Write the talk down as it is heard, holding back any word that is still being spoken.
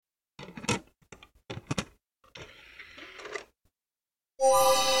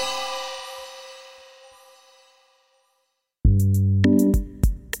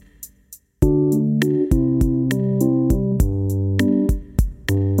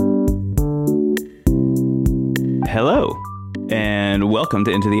Hello, and welcome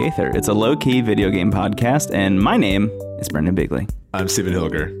to Into the Aether. It's a low-key video game podcast, and my name is Brendan Bigley. I'm Stephen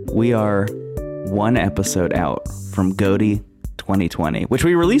Hilger. We are one episode out from GOTY 2020, which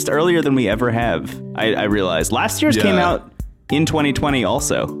we released earlier than we ever have. I realized last year's came out in 2020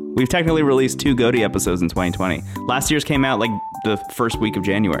 also. We've technically released 2 GOTY episodes in 2020. Last year's came out like the first week of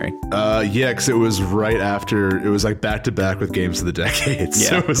January. Yeah, because it was right after, it was like back to back with Games of the Decade.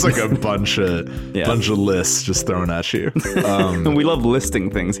 So it was like a bunch of lists just thrown at you. We love listing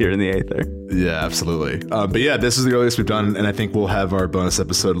things here in the Aether. Yeah, absolutely. But yeah, this is the earliest we've done, and I think we'll have our bonus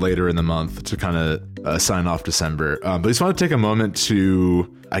episode later in the month to kind of sign off December. But I just want to take a moment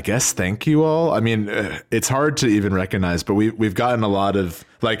to, I guess, thank you all. I mean, it's hard to even recognize, but we've gotten a lot of,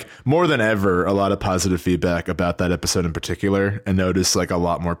 like, more than ever, a lot of positive feedback about that episode in particular, and noticed like a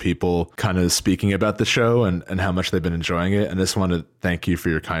lot more people kind of speaking about the show and how much they've been enjoying it. And I just want to thank you for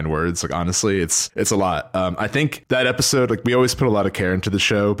your kind words. Like, honestly, it's a lot. I think that episode, like, we always put a lot of care into the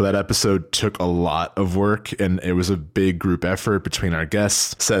show, but that episode took a lot of work, and it was a big group effort between our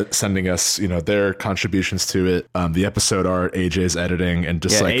guests sending us, you know, their contributions to it. The episode art, AJ's editing, and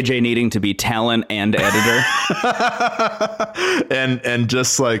just like AJ needing to be talent and editor. and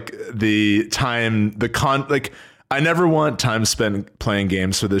just like the time, I never want time spent playing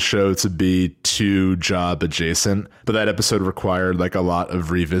games for this show to be too job adjacent, but that episode required like a lot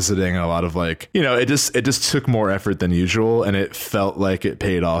of revisiting and a lot of, like, you know, it just took more effort than usual, and it felt like it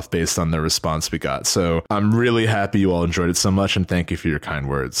paid off based on the response we got. So I'm really happy you all enjoyed it so much, and thank you for your kind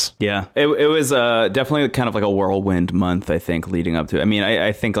words. Yeah, it was definitely kind of like a whirlwind month, I think, leading up to it. I mean,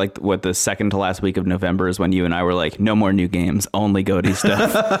 I think like what the second to last week of November is when you and I were like, no more new games, only GOTY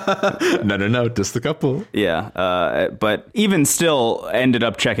stuff. No, just a couple. Yeah. But even still ended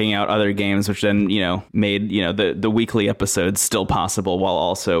up checking out other games, which then, you know, made, you know, the weekly episodes still possible while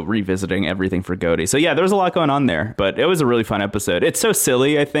also revisiting everything for GOTY. So yeah, there was a lot going on there, but it was a really fun episode. It's so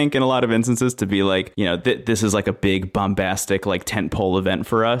silly, I think, in a lot of instances to be like, you know, this is like a big bombastic like tentpole event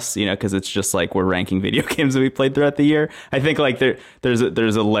for us, you know, because it's just like we're ranking video games that we played throughout the year. I think like there's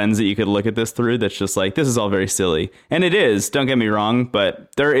a lens that you could look at this through that's just like, this is all very silly. And it is, don't get me wrong,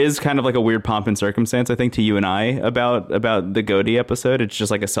 but there is kind of like a weird pomp and circumstance, I think, to you and I about the GOTY episode. It's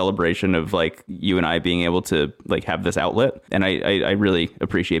just like a celebration of like you and I being able to like have this outlet, and I really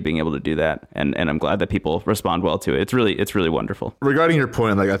appreciate being able to do that, and I'm glad that people respond well to it. It's really wonderful. Regarding your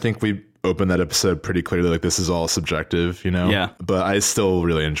point, like, I think we opened that episode pretty clearly, like, this is all subjective, you know? Yeah. But I still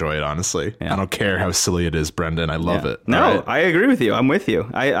really enjoy it, honestly. Yeah. I don't care how silly it is, Brendan. I love it. No, right? I agree with you. I'm with you.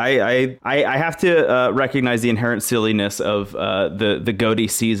 I have to recognize the inherent silliness of the GOTY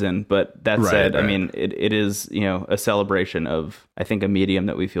season, but that said, I mean, it is, you know, a celebration of, I think, a medium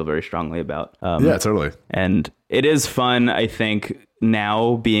that we feel very strongly about. Yeah, totally. And it is fun, I think,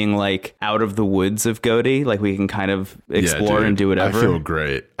 now being like out of the woods of GOTY, like we can kind of explore and do whatever. I feel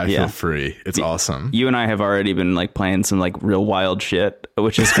great. I feel free. It's awesome. You and I have already been like playing some like real wild shit,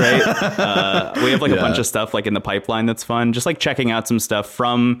 which is great. We have like a bunch of stuff like in the pipeline that's fun. Just like checking out some stuff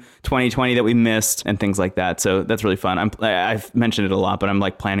from 2020 that we missed and things like that. So that's really fun. I've mentioned it a lot, but I'm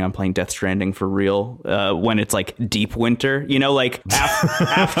like planning on playing Death Stranding for real when it's like deep winter. You know, like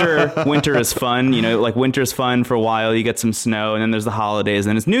after winter is fun. You know, like winter's fun for a while. You get some snow, and then there's the holidays,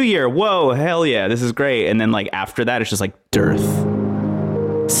 and then it's New Year. Whoa, hell yeah, this is great. And then like after that, it's just like dearth,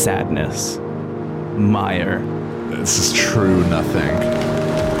 sadness, mire. This is true nothing.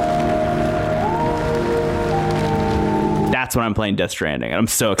 That's when I'm playing Death Stranding, and I'm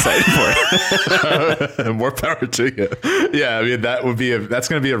so excited for it. More power to you. Yeah, I mean, that's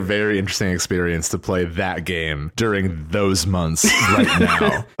going to be a very interesting experience to play that game during those months right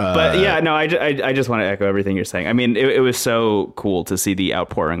now. But yeah, no, I just want to echo everything you're saying. I mean, it was so cool to see the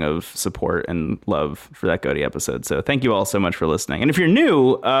outpouring of support and love for that GOTY episode. So thank you all so much for listening. And if you're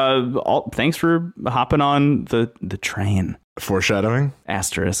new, thanks for hopping on the train. Foreshadowing?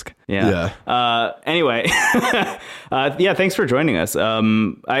 Asterisk. Yeah. Anyway, thanks for joining us.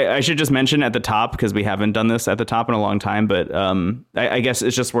 I should just mention at the top, because we haven't done this at the top in a long time, but I guess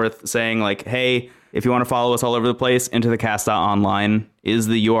it's just worth saying, like, hey, if you want to follow us all over the place, intothecast.online is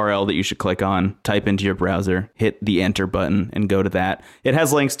the URL that you should click on. Type into your browser, hit the enter button, and go to that. It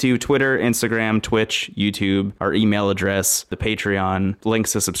has links to Twitter, Instagram, Twitch, YouTube, our email address, the Patreon,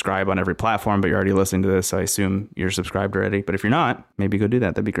 links to subscribe on every platform, but you're already listening to this, so I assume you're subscribed already. But if you're not, maybe go do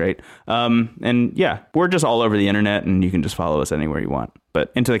that. That'd be great. And yeah, we're just all over the internet, and you can just follow us anywhere you want.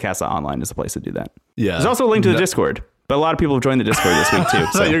 But intothecast.online is the place to do that. Yeah. There's also a link to the Discord. But a lot of people have joined the Discord this week too.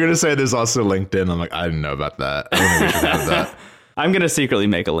 So you're going to say there's also LinkedIn. I'm like, I didn't know about that. I don't know we should have that. I'm going to secretly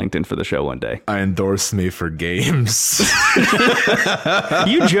make a LinkedIn for the show one day. I endorse me for games.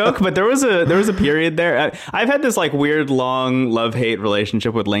 You joke, but there was a period there. I've had this like weird long love-hate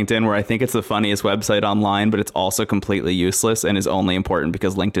relationship with LinkedIn where I think it's the funniest website online, but it's also completely useless and is only important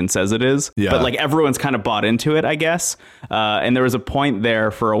because LinkedIn says it is. Yeah. But like everyone's kind of bought into it, I guess. And there was a point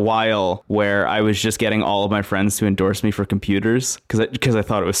there for a while where I was just getting all of my friends to endorse me for computers because I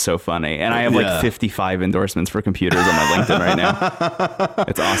thought it was so funny. And I have like 55 endorsements for computers on my LinkedIn right now.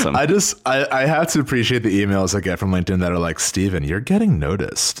 It's awesome. I have to appreciate the emails I get from LinkedIn that are like, Steven, you're getting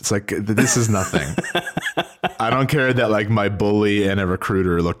noticed. It's like, this is nothing. I don't care that like my bully and a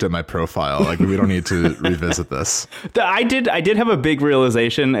recruiter looked at my profile. Like, we don't need to revisit this. I did have a big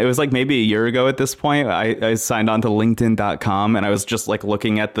realization. It was like maybe a year ago at this point. I signed on to LinkedIn.com and I was just like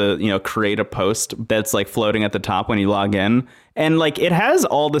looking at the, create a post that's like floating at the top when you log in. And like it has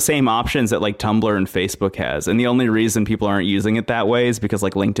all the same options that like Tumblr and Facebook has. And the only reason people aren't using it that way is because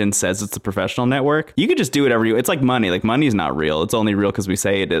like LinkedIn says it's a professional network. You could just do whatever it's like money. Like money's not real. It's only real because we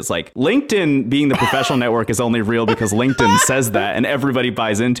say it is. Like LinkedIn being the professional network is only real because LinkedIn says that and everybody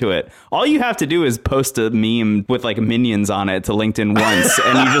buys into it. All you have to do is post a meme with like minions on it to LinkedIn once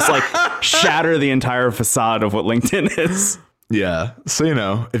and you just like shatter the entire facade of what LinkedIn is. Yeah. So,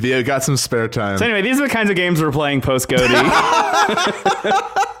 if you got some spare time. So anyway, these are the kinds of games we're playing post-Goaty.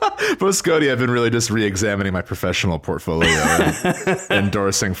 Post-Goaty, I've been really just re-examining my professional portfolio and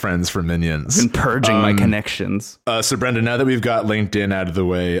endorsing friends for minions. And purging my connections. So, Brendan, now that we've got LinkedIn out of the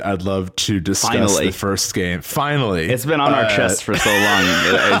way, I'd love to discuss the first game. Finally. It's been on our chest for so long.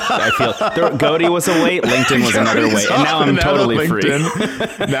 I feel Goaty was a wait, LinkedIn was another wait, and now I'm totally free.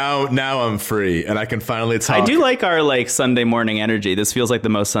 now I'm free, and I can finally talk. I do like our like Sunday morning energy. This feels like the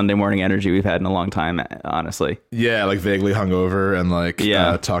most Sunday morning energy we've had in a long time, honestly. Yeah, like vaguely hungover and like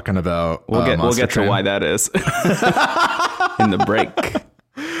talking about we'll get to why that is in the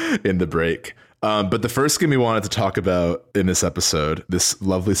break. But the first game we wanted to talk about in this episode, this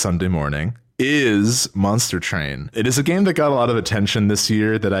lovely Sunday morning, is Monster Train. It is a game that got a lot of attention this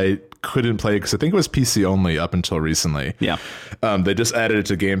year that I couldn't play because I think it was PC only up until recently. Yeah. They just added it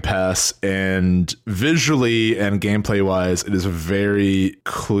to Game Pass, and visually and gameplay wise, it is very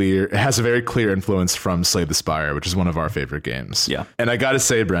clear. It has a very clear influence from Slay the Spire, which is one of our favorite games. Yeah. And I got to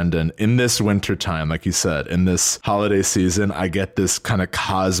say, Brendan, in this winter time, like you said, in this holiday season, I get this kind of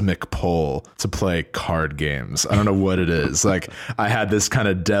cosmic pull to play card games. I don't know what it is. Like I had this kind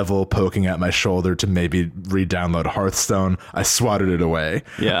of devil poking at my shoulder to maybe re-download Hearthstone. I swatted it away.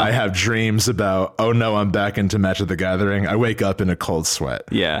 Yeah. I have dreams about, oh no, I'm back into Magic the Gathering. I wake up in a cold sweat.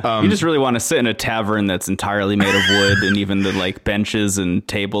 Yeah. You just really want to sit in a tavern that's entirely made of wood and even the like benches and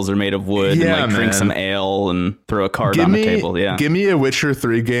tables are made of wood and like drink some ale and throw a card on the table. Yeah. Give me a Witcher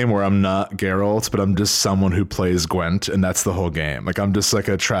 3 game where I'm not Geralt, but I'm just someone who plays Gwent, and that's the whole game. Like I'm just like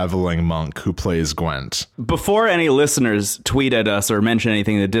a traveling monk who plays Gwent. Before any listeners tweet at us or mention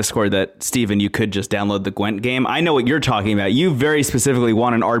anything in the Discord that, Steven, you could just download the Gwent game, I know what you're talking about. You very specifically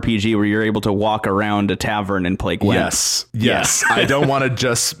want an RPG where you're able to walk around a tavern and play Gwent. Yes. I don't want to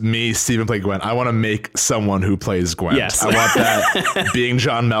just me, Steven, play Gwent. I want to make someone who plays Gwent. Yes. I want that being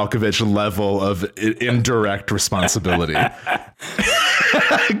John Malkovich level of indirect responsibility.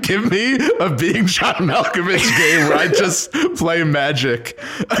 Give me a being John Malkovich game where I just play Magic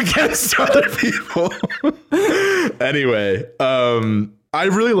against other people. Anyway, I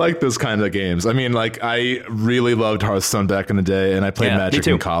really like those kind of games. I mean, like, I really loved Hearthstone back in the day, and I played Magic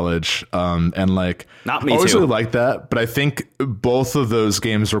in college. And like, not me I always too. really liked that, but I think both of those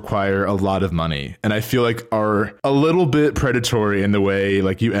games require a lot of money, and I feel like are a little bit predatory in the way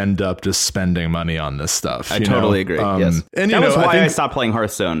like you end up just spending money on this stuff. I totally agree. Yes, and that was why I stopped playing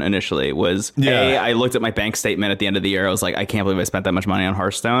Hearthstone initially. Was A, I looked at my bank statement at the end of the year. I was like, I can't believe I spent that much money on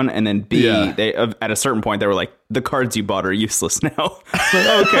Hearthstone. And then B, they at a certain point they were like, the cards you bought are useless now.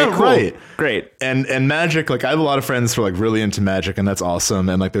 Like, okay, cool. Right. Great. And Magic, like I have a lot of friends who are like really into Magic, and that's awesome.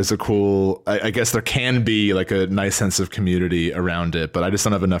 And like there's a cool, I guess there can be like a nice sense of community around it, but I just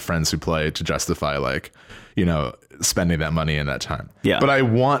don't have enough friends who play to justify like, spending that money in that time. Yeah. But I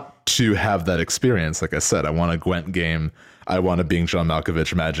want to have that experience. Like I said, I want a Gwent game. I want a Being John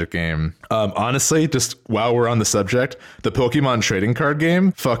Malkovich Magic game. Honestly, just while we're on the subject, the Pokemon trading card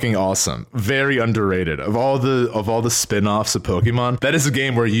game, fucking awesome. Very underrated. Of all the spin-offs of Pokemon, that is a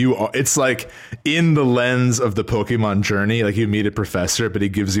game where it's like in the lens of the Pokemon journey, like you meet a professor, but he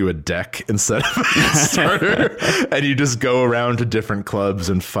gives you a deck instead of a starter, and you just go around to different clubs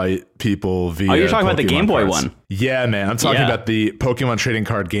and fight people via. Oh, you're talking about the Game Boy cards. one. Yeah, man. I'm talking about the Pokemon trading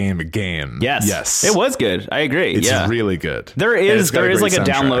card game. Yes. It was good. I agree. It's really good. good. There And it's is got like great a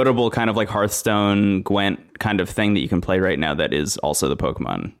soundtrack. downloadable kind of like Hearthstone Gwent kind of thing that you can play right now that is also the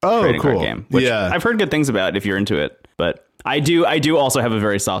Pokemon trading card cool. game, which I've heard good things about if you're into it. But I do also have a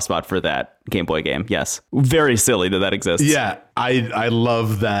very soft spot for that Game Boy game. Yes. Very silly that exists. Yeah, I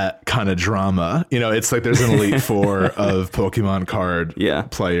love that kind of drama. You know, it's like there's an Elite Four of Pokemon card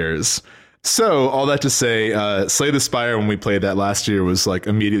players. So all that to say, Slay the Spire, when we played that last year, was like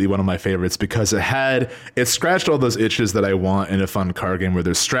immediately one of my favorites because it scratched all those itches that I want in a fun card game where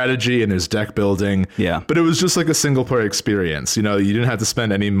there's strategy and there's deck building. Yeah. But it was just like a single player experience. You know, you didn't have to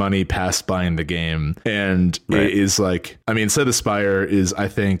spend any money past buying the game. And it is like, I mean, Slay the Spire is, I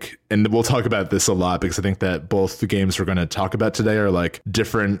think, and we'll talk about this a lot because I think that both the games we're going to talk about today are like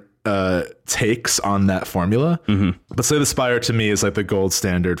different takes on that formula. But Slay the Spire to me is like the gold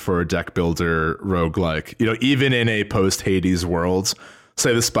standard for a deck builder roguelike. You know, even in a post Hades world,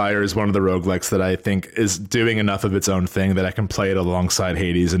 Slay the Spire is one of the roguelikes that I think is doing enough of its own thing that I can play it alongside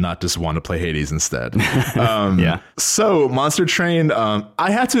Hades and not just want to play Hades instead. So Monster Train,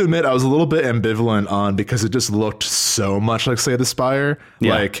 I have to admit I was a little bit ambivalent on because it just looked so much like Slay the Spire.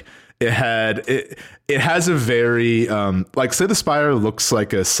 Like it has a very like Slay the Spire looks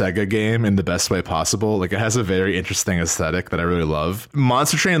like a Sega game in the best way possible. Like it has a very interesting aesthetic that I really love.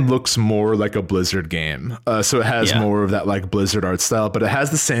 Monster Train looks more like a Blizzard game. So it has more of that like Blizzard art style, but it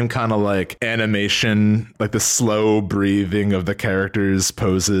has the same kind of like animation, like the slow breathing of the characters'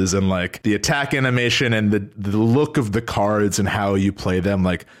 poses and like the attack animation and the look of the cards and how you play them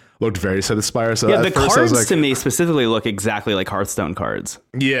like looked very Slay the Spire. So the cards to me specifically look exactly like Hearthstone cards.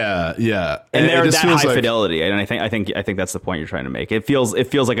 Yeah. And they're that high fidelity, and I think that's the point you're trying to make. It feels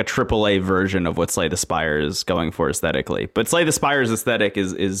like a AAA version of what Slay the Spire is going for aesthetically. But Slay the Spire's aesthetic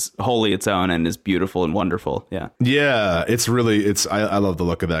is wholly its own and is beautiful and wonderful. Yeah. Yeah, I love the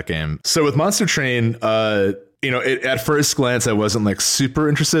look of that game. So with Monster Train, you know, at first glance, I wasn't like super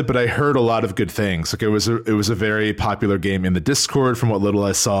interested, but I heard a lot of good things. Like it was a very popular game in the Discord from what little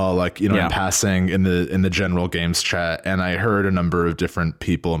I saw, like, you know, in passing in the general games chat. And I heard a number of different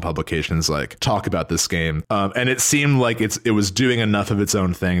people and publications like talk about this game. And it seemed like it was doing enough of its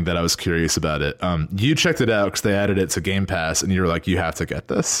own thing that I was curious about it. You checked it out because they added it to Game Pass and you were like, you have to get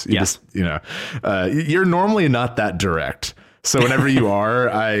this. You're normally not that direct. So whenever you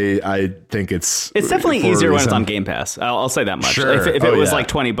are, I think it's definitely easier when it's on Game Pass. I'll say that much. Sure. If it was like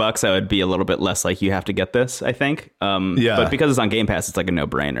 $20, I would be a little bit less like you have to get this, I think. But because it's on Game Pass, it's like a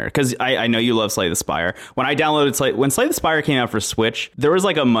no-brainer. Because I know you love Slay the Spire. When I downloaded when Slay the Spire came out for Switch, there was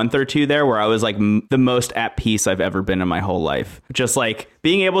like a month or two there where I was like the most at peace I've ever been in my whole life. Just like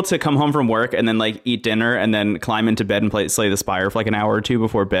being able to come home from work and then like eat dinner and then climb into bed and play Slay the Spire for like an hour or two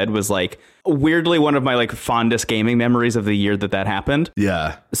before bed was like weirdly one of my like fondest gaming memories of the year that happened.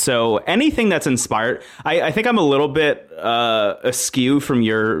 Yeah. So anything that's inspired, I think I'm a little bit askew from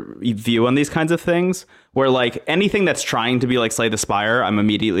your view on these kinds of things, where like anything that's trying to be like Slay the Spire, I'm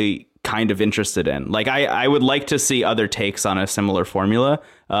immediately kind of interested in. Like I would like to see other takes on a similar formula.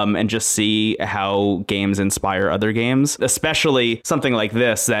 And just see how games inspire other games, especially something like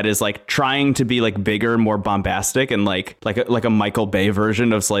this that is like trying to be like bigger, more bombastic, and like a Michael Bay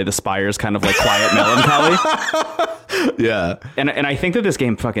version of Slay the Spire's kind of like quiet melancholy. Yeah. And I think that this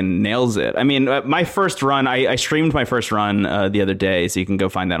game fucking nails it. I mean, my first run, I streamed my first run the other day, so you can go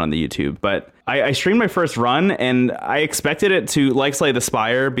find that on the YouTube. But I streamed my first run, and I expected it to, like Slay the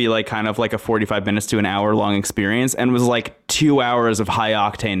Spire, be like kind of like a 45 minutes to an hour long experience, and was like 2 hours of high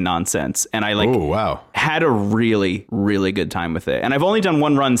octane nonsense. And I had a really, really good time with it. And I've only done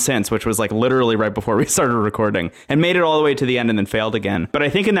one run since, which was like literally right before we started recording, and made it all the way to the end and then failed again. But I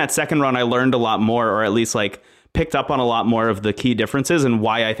think in that second run, I learned a lot more, or at least like picked up on a lot more of the key differences and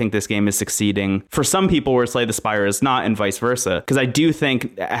why I think this game is succeeding for some people where Slay the Spire is not, and vice versa. Because I do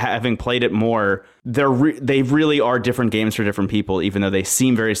think, having played it more, they really are different games for different people, even though they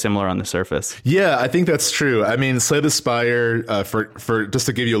seem very similar on the surface. Yeah, I think that's true. I mean, Slay the Spire, for just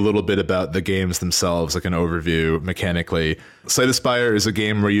to give you a little bit about the games themselves, like an overview mechanically, Slay the Spire is a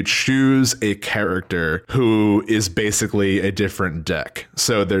game where you choose a character who is basically a different deck.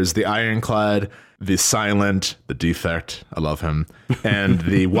 So there's the Ironclad, the Silent, the Defect, I love him, and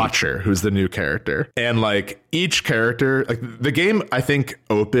the Watcher, who's the new character. And like each character, like the game, I think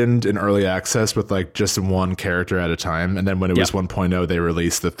opened in early access with like just one character at a time. And then when it was 1.0, they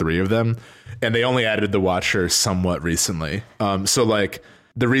released the 3 of them, and they only added the Watcher somewhat recently. So like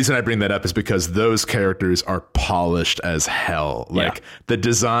the reason I bring that up is because those characters are polished as hell. Like the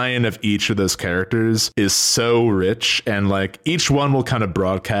design of each of those characters is so rich, and like each one will kind of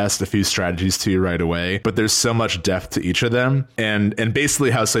broadcast a few strategies to you right away, but there's so much depth to each of them. And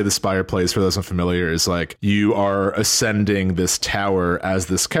basically how Slay the Spire plays, for those unfamiliar, is like you are ascending this tower as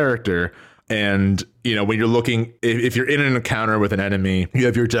this character. And, you know, when you're looking, if you're in an encounter with an enemy, you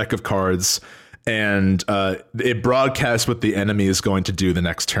have your deck of cards, and it broadcasts what the enemy is going to do the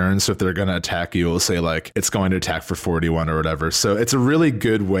next turn. So if they're going to attack you, it'll say like it's going to attack for 41 or whatever. So it's a really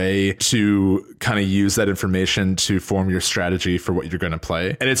good way to kind of use that information to form your strategy for what you're going to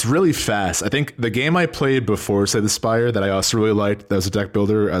play. And it's really fast. I think the game I played before Slay the Spire that I also really liked, that was a deck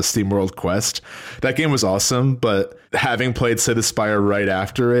builder, SteamWorld Quest. That game was awesome, but having played Slay the Spire right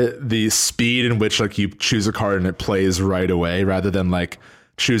after it, the speed in which like you choose a card and it plays right away rather than like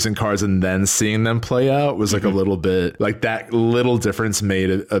choosing cards and then seeing them play out was like a little bit like that little difference made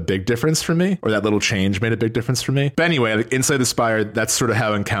a big difference for me, or that little change made a big difference for me. But anyway, like inside the Spire, that's sort of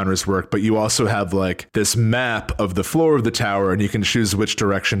how encounters work. But you also have like this map of the floor of the tower, and you can choose which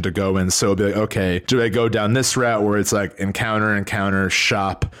direction to go in. So it'll be like, okay, do I go down this route where it's like encounter,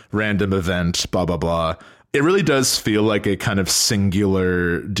 shop, random event, blah, blah, blah. It really does feel like a kind of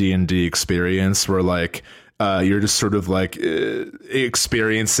singular D&D experience where like you're just sort of like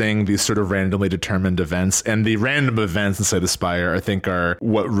experiencing these sort of randomly determined events. And the random events inside the Spire, I think, are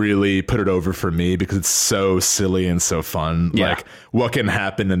what really put it over for me, because it's so silly and so fun. Yeah. Like what can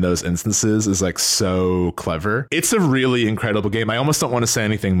happen in those instances is like so clever. It's a really incredible game. I almost don't want to say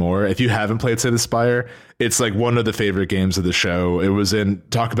anything more. If you haven't played Slay the Spire, it's like one of the favorite games of the show. It was in,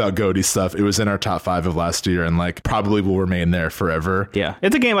 talk about GOTY stuff, it was in our top 5 of last year, and like probably will remain there forever. Yeah,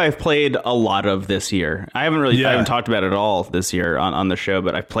 it's a game I've played a lot of this year. I haven't talked about it at all this year on the show,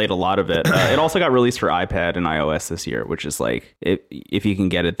 but I've played a lot of it. It also got released for iPad and iOS this year, which is like, if you can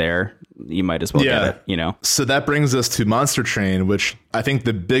get it there, you might as well get it, you know? So that brings us to Monster Train, which I think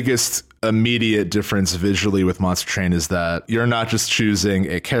the biggest immediate difference visually with Monster Train is that you're not just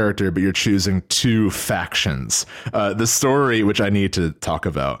choosing a character, but you're choosing 2 factions. The story, which I need to talk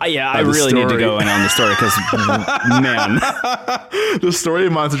about. I really need to go in on the story, because man, the story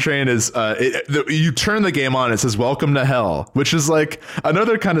of Monster Train is you turn the game on, it says "Welcome to Hell," which is like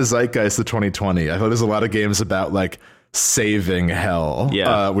another kind of zeitgeist of 2020. I thought there's a lot of games about like saving hell,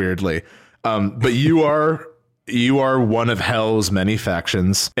 weirdly, but you are one of hell's many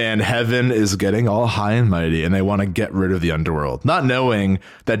factions, and heaven is getting all high and mighty, and they want to get rid of the underworld, not knowing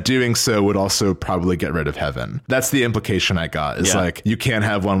that doing so would also probably get rid of heaven. That's the implication I got, is like you can't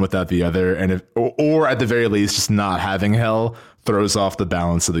have one without the other, and or at the very least, just not having hell throws off the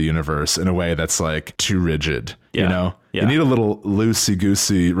balance of the universe in a way that's like too rigid. You know, you need a little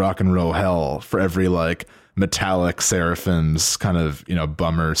loosey-goosey rock and roll hell for every like metallic seraphims kind of, you know,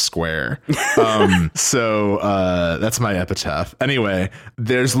 bummer square. So that's my epitaph. Anyway,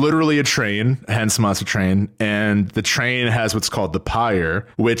 there's literally a train, hence Monster Train, and the train has what's called the pyre,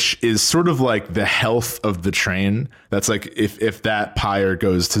 which is sort of like the health of the train. That's like if that pyre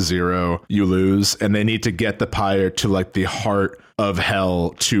goes to 0, you lose, and they need to get the pyre to like the heart of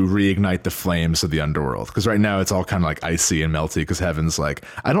hell to reignite the flames of the underworld, because right now it's all kind of like icy and melty, because heaven's like,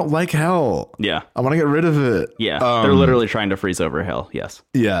 I don't like hell, I want to get rid of it. They're literally trying to freeze over hell.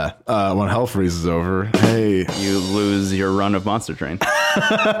 When hell freezes over, hey, you lose your run of Monster Train.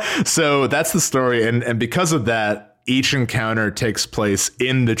 So that's the story, and because of that, each encounter takes place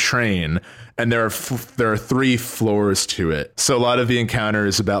in the train, and there are 3 floors to it. So a lot of the encounter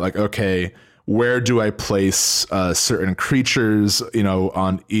is about like, okay, where do I place certain creatures, you know,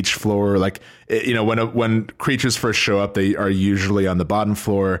 on each floor? Like, you know, when creatures first show up, they are usually on the bottom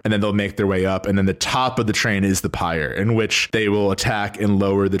floor, and then they'll make their way up. And then the top of the train is the pyre, in which they will attack and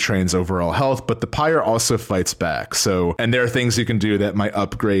lower the train's overall health. But the pyre also fights back. So, and there are things you can do that might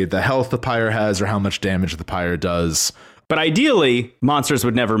upgrade the health the pyre has or how much damage the pyre does. But ideally, monsters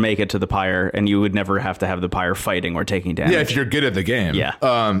would never make it to the pyre, and you would never have to have the pyre fighting or taking damage. Yeah, if you're good at the game.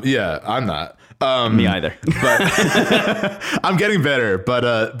 I'm not. Me either. But I'm getting better.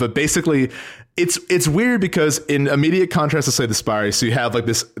 But basically, it's weird because in immediate contrast to Slay the Spire, so you have like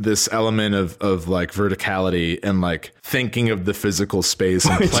this element of like verticality and like thinking of the physical space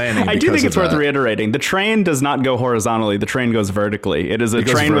and planning. I do think it's worth reiterating. The train does not go horizontally. The train goes vertically. It is a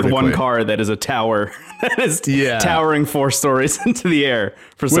train with one car that is a tower that is towering 4 stories into the air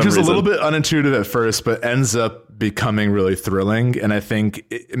for some reason. Which is a little bit unintuitive at first, but ends up becoming really thrilling. And I think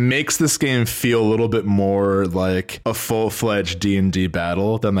it makes this game feel a little bit more like a full-fledged D&D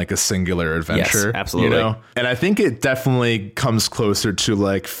battle than like a singular adventure. Yes, absolutely. You know? And I think it definitely comes closer to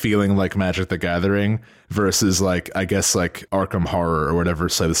like feeling like Magic the Gathering versus like, I guess like Arkham Horror or whatever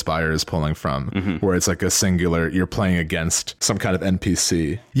Slay the Spire is pulling from, where it's like a singular, you're playing against some kind of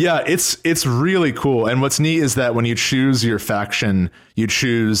NPC. Yeah, it's really cool. And what's neat is that when you choose your faction, you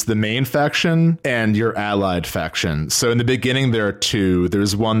choose the main faction and your allied faction. So in the beginning, there are two.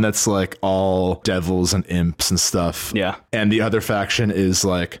 There's one that's like all devils and imps and stuff. Yeah. And the other faction is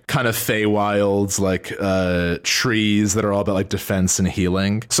like kind of Feywilds, like trees that are all about like defense and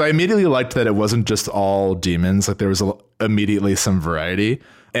healing. So I immediately liked that it wasn't just all demons. Like there was immediately some variety.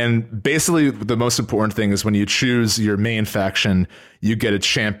 And basically, the most important thing is when you choose your main faction, you get a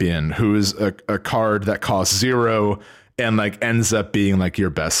champion who is a card that costs 0 and like ends up being like your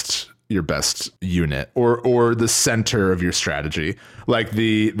best unit or the center of your strategy. Like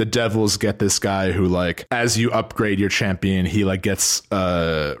the devils get this guy who, like, as you upgrade your champion, he like gets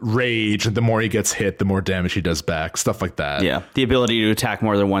rage, and the more he gets hit, the more damage he does back, stuff like that. Yeah, the ability to attack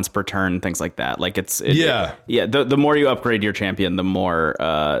more than once per turn, things like that. Like the more you upgrade your champion, the more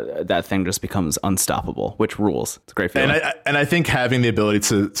that thing just becomes unstoppable, which rules. It's a great feeling. And I think having the ability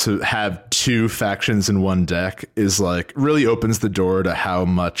to have two factions in one deck is like really opens the door to how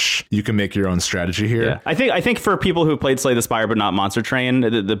much you can make your own strategy here. Yeah. I think for people who played Slay the Spire but not Monster Train,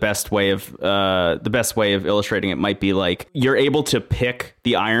 the best way of illustrating it might be like you're able to pick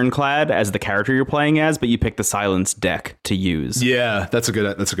the Ironclad as the character you're playing as, but you pick the Silence deck to use. Yeah, that's a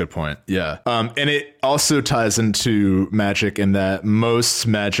good point. Yeah. And it also ties into Magic in that most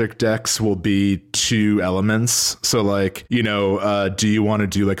Magic decks will be 2 elements. So like, do you want to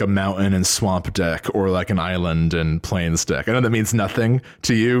do like a mountain and swamp deck or like an island and plains deck? I know that means nothing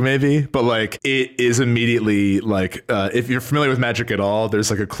to you maybe, but like it is immediately like if you're familiar with Magic at all,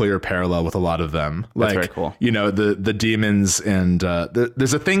 there's like a clear parallel with a lot of them. Like, that's very cool. The demons and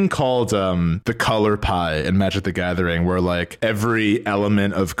there's a thing called the color pie in Magic the Gathering where like every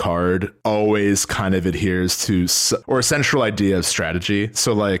element of card always kind of adheres to or a central idea of strategy.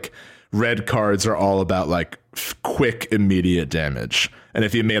 So like red cards are all about like quick immediate damage, and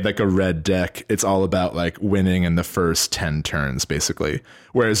if you made like a red deck, it's all about like winning in the first 10 turns basically,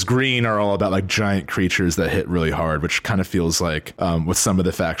 whereas green are all about like giant creatures that hit really hard, which kind of feels like what some of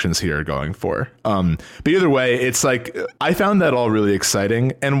the factions here are going for. But either way, it's like I found that all really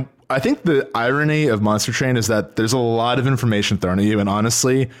exciting. And I think the irony of Monster Train is that there's a lot of information thrown at you, and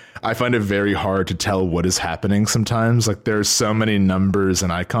honestly, I find it very hard to tell what is happening sometimes. Like there's so many numbers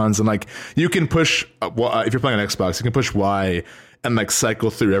and icons, and like you can push, if you're playing on Xbox, you can push Y and like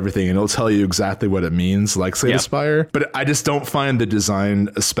cycle through everything and it'll tell you exactly what it means, like Slay the Spire. But I just don't find the design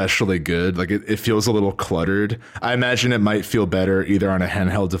especially good. Like it feels a little cluttered. I imagine it might feel better either on a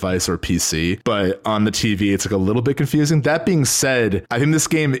handheld device or PC, but on the TV, it's like a little bit confusing. That being said, I think this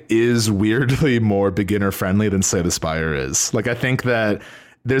game is weirdly more beginner friendly than Slay the Spire is. Like I think that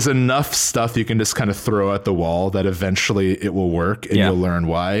there's enough stuff you can just kind of throw at the wall that eventually it will work and you'll learn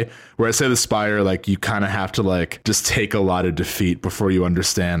why. Whereas Slay the Spire, like you kind of have to like just take a lot of defeat before you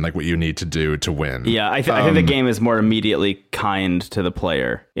understand like what you need to do to win. Yeah, I think the game is more immediately kind to the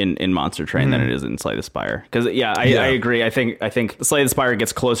player in Monster Train than it is in Slay the Spire. Because I agree. I think Slay the Spire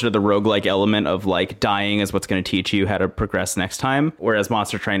gets closer to the roguelike element of like dying is what's going to teach you how to progress next time. Whereas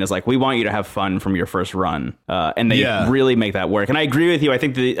Monster Train is like, we want you to have fun from your first run, and they really make that work. And I agree with you. I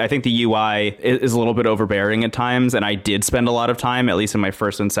think the UI is a little bit overbearing at times, and I did spend a lot of time, at least in my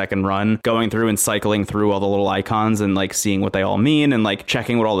first and second run, going through and cycling through all the little icons and like seeing what they all mean and like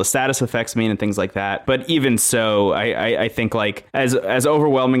checking what all the status effects mean and things like that. But even so, I think like as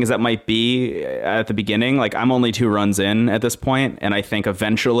overwhelming as that might be at the beginning, like I'm only 2 runs in at this point, and I think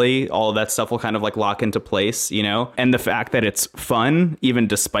eventually all of that stuff will kind of like lock into place, and the fact that it's fun even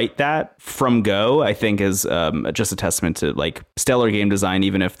despite that from go, I think is just a testament to like stellar game design,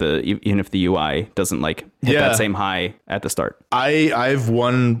 even if the UI doesn't like hit that same high at the start. I've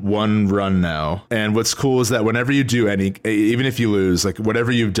won one run now, and what's cool is that whenever you do even if you lose, like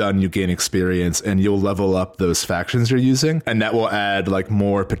whatever you've done, you gain experience and you'll level up those factions you're using, and that will add like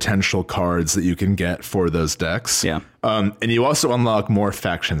more potential cards that you can get for those decks. And you also unlock more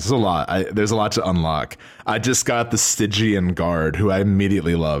factions. There's a lot to unlock. I just got the Stygian Guard, who I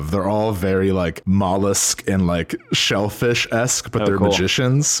immediately love. They're all very like mollusk and like shellfish-esque, but they're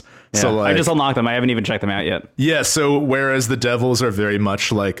magicians. Yeah. So like, I just unlocked them. I haven't even checked them out yet. Yeah, so whereas the devils are very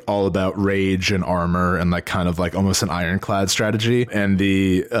much like all about rage and armor and like kind of like almost an ironclad strategy, and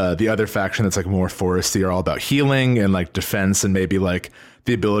the other faction that's like more foresty are all about healing and like defense and maybe like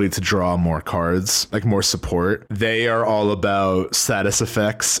the ability to draw more cards, like more support. They are all about status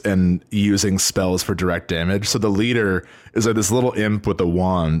effects and using spells for direct damage. So the leader is like this little imp with a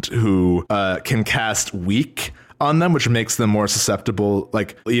wand who can cast Weak on them, which makes them more susceptible.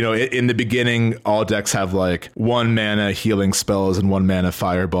 Like, you know, in the beginning, all decks have like 1 mana healing spells and 1 mana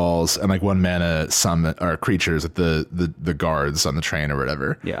fireballs and like 1 mana summon or creatures, like the guards on the train or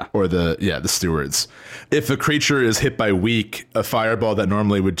whatever. Yeah. Or the stewards. If a creature is hit by weak, a fireball that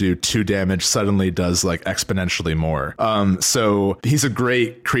normally would do 2 damage suddenly does like exponentially more. So he's a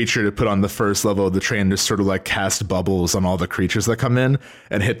great creature to put on the first level of the train to sort of like cast bubbles on all the creatures that come in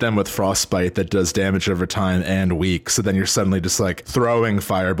and hit them with frostbite that does damage over time and weak. So then you're suddenly just like throwing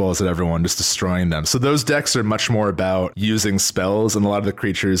fireballs at everyone, just destroying them. So those decks are much more about using spells, and a lot of the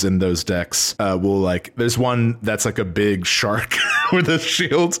creatures in those decks will like, there's one that's like a big shark with a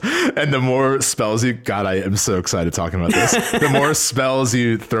shield, and the more spells you, God, I am so excited talking about this. The more spells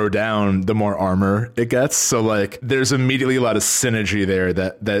you throw down, the more armor it gets. So like there's immediately a lot of synergy there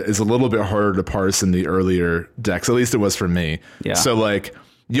that is a little bit harder to parse in the earlier decks. At least it was for me. Yeah. So like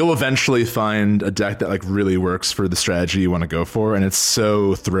you'll eventually find a deck that like really works for the strategy you want to go for, and it's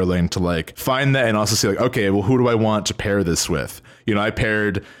so thrilling to like find that and also see like, okay, well, who do I want to pair this with? You know, I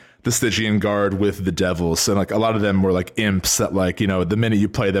paired the Stygian Guard with the Devils, and like a lot of them were like imps that like, you know, the minute you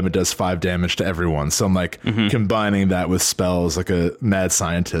play them it does 5 damage to everyone. So I'm like combining that with spells like a mad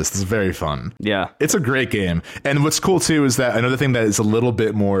scientist. It's very fun. Yeah, it's a great game. And what's cool too is that another thing that is a little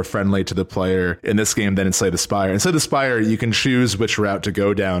bit more friendly to the player in this game than in Slay the Spire. In Slay the Spire you can choose which route to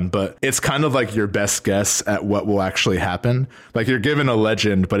go down, but it's kind of like your best guess at what will actually happen. Like you're given a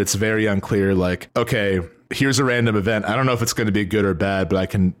legend, but it's very unclear, like, okay, here's a random event. I don't know if it's going to be good or bad, but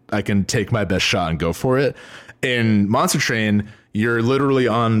I can take my best shot and go for it. In Monster Train, you're literally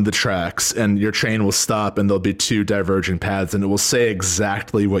on the tracks and your train will stop and there'll be 2 diverging paths and it will say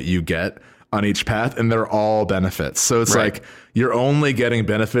exactly what you get on each path, and they're all benefits. So it's like you're only getting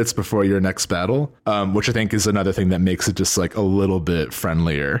benefits before your next battle, which I think is another thing that makes it just like a little bit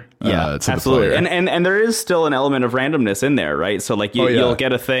friendlier. Yeah, to absolutely. The player. And there is still an element of randomness in there, right? So like you'll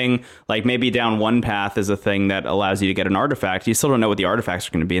get a thing, like maybe down one path is a thing that allows you to get an artifact. You still don't know what the artifacts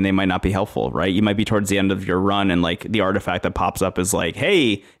are going to be, and they might not be helpful, right? You might be towards the end of your run and like the artifact that pops up is like,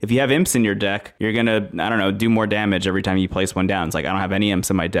 hey, if you have imps in your deck, you're going to, I don't know, do more damage every time you place one down. It's like, I don't have any imps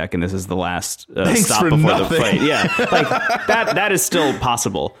in my deck and this is the last stop before the fight. Yeah, like that is still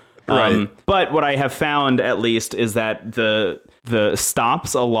possible. Right. But what I have found, at least, is that the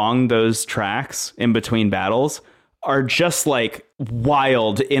stops along those tracks in between battles are just like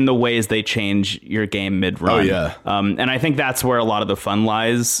wild in the ways they change your game mid-run. Oh, yeah. And I think that's where a lot of the fun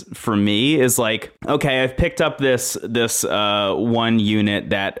lies for me, is like, okay, I've picked up this one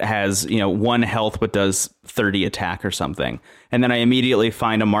unit that has, you know, 1 health but does 30 attack or something. And then I immediately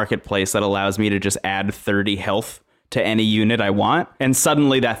find a marketplace that allows me to just add 30 health to any unit I want, and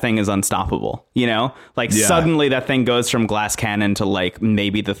suddenly that thing is unstoppable, you know? Like suddenly that thing goes from glass cannon to like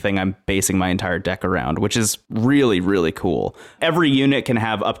maybe the thing I'm basing my entire deck around, which is really, really cool. Every unit can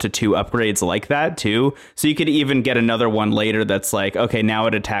have up to 2 upgrades like that too. So you could even get another one later that's like, okay, now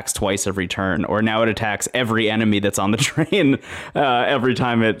it attacks twice every turn, or now it attacks every enemy that's on the train every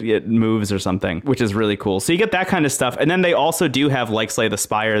time it moves or something, which is really cool. So you get that kind of stuff. And then they also do have, like Slay the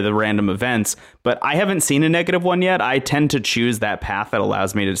Spire, the random events, but I haven't seen a negative one yet. I tend to choose that path that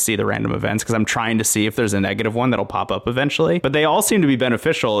allows me to see the random events because I'm trying to see if there's a negative one that'll pop up eventually. But they all seem to be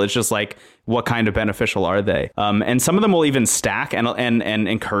beneficial. It's just like, what kind of beneficial are they? And some of them will even stack and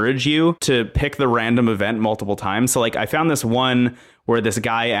encourage you to pick the random event multiple times. So like I found this one where this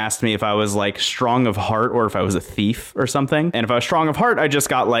guy asked me if I was like strong of heart or if I was a thief or something. And if I was strong of heart, I just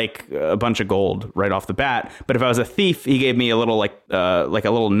got like a bunch of gold right off the bat. But if I was a thief, he gave me a little like a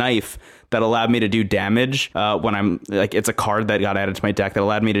little knife that allowed me to do damage when I'm like, it's a card that got added to my deck that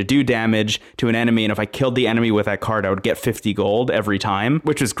allowed me to do damage to an enemy. And if I killed the enemy with that card, I would get 50 gold every time,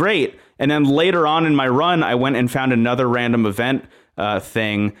 which is great. And then later on in my run, I went and found another random event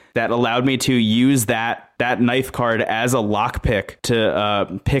thing that allowed me to use that knife card as a lockpick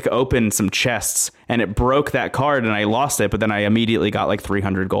to pick open some chests, and it broke that card and I lost it, but then I immediately got like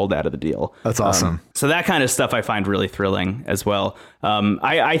 300 gold out of the deal. That's awesome. So that kind of stuff I find really thrilling as well.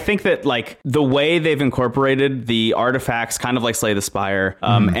 I think that like the way they've incorporated the artifacts, kind of like Slay the Spire,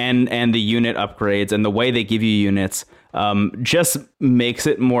 and the unit upgrades and the way they give you units just makes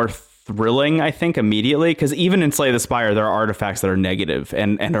it more thrilling, I think, immediately, because even in Slay the Spire there are artifacts that are negative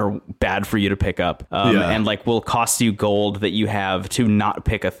and are bad for you to pick up, and like will cost you gold that you have to not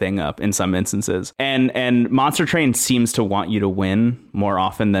pick a thing up in some instances, and Monster Train seems to want you to win more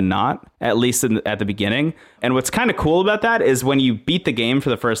often than not, at least at the beginning. And what's kind of cool about that is when you beat the game for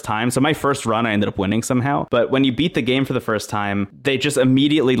the first time. So my first run, I ended up winning somehow. But when you beat the game for the first time, they just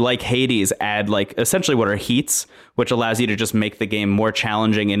immediately, like Hades, add like essentially what are heats, which allows you to just make the game more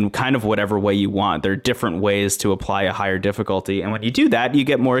challenging in kind of whatever way you want. There are different ways to apply a higher difficulty. And when you do that, you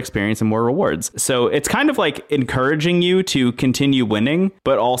get more experience and more rewards. So it's kind of like encouraging you to continue winning,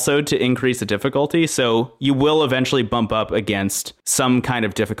 but also to increase the difficulty. So you will eventually bump up against some kind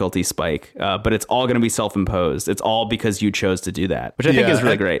of difficulty spike, but it's all going to be self-imposed. It's all because you chose to do that, which I think is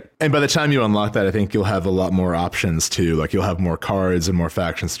really great. And by the time you unlock that, I think you'll have a lot more options too. Like you'll have more cards and more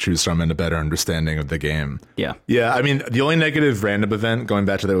factions to choose from and a better understanding of the game. Yeah. Yeah. I mean, the only negative random event, going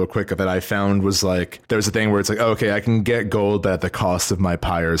back to that real quick, that I found was like, there was a thing where it's like, oh, okay, I can get gold, but at the cost of my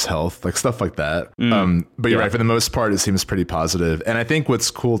Pyre's health, like stuff like that. But you're right. For the most part, it seems pretty positive. And I think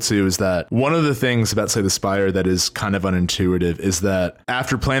what's cool too is that one of the things about Slay the Spire that is kind of unintuitive is that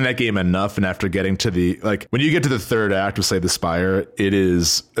after playing that game enough and after getting to the, like, when you get to the third act of Slay the Spire, it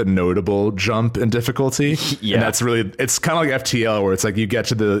is a notable jump in difficulty. Yeah. And that's really, it's kind of like FTL where it's like you get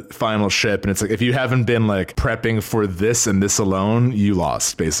to the final ship and it's like, if you haven't been like prepping for this and this alone, you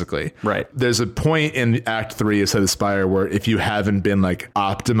lost basically. Right. There's a point in Act 3 of Slay the Spire where if you haven't been like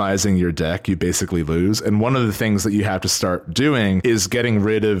optimizing your deck, you basically lose. And one of the things that you have to start doing is getting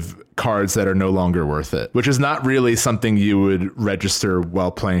rid of cards that are no longer worth it, which is not really something you would register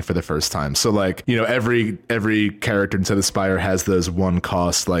while playing for the first time. So like, you know, every character in Slay the Spire has those one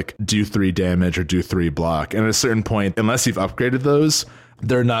cost, like do 3 damage or do 3 block. And at a certain point, unless you've upgraded those,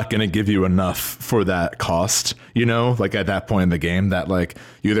 they're not going to give you enough for that cost, you know, like at that point in the game that like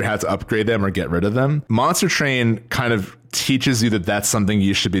you either have to upgrade them or get rid of them. Monster Train kind of teaches you that that's something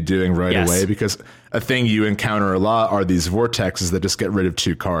you should be doing right away, because a thing you encounter a lot are these vortexes that just get rid of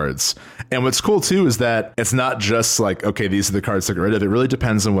 2 cards. And what's cool too is that it's not just like, okay, these are the cards to get rid of. It really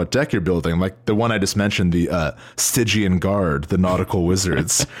depends on what deck you're building. Like the one I just mentioned, the Stygian Guard, the Nautical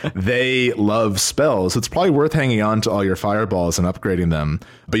Wizards, they love spells. So it's probably worth hanging on to all your fireballs and upgrading them.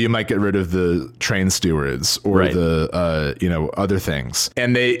 But you might get rid of the Train Stewards or the, you know, other things.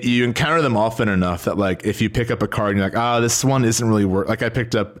 And you encounter them often enough that like, if you pick up a card and you're like, this one isn't really worth, like I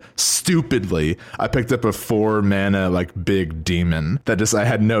picked up I picked up a 4 mana like big demon that just I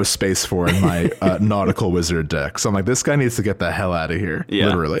had no space for in my Nautical Wizard deck. So I'm like, this guy needs to get the hell out of here,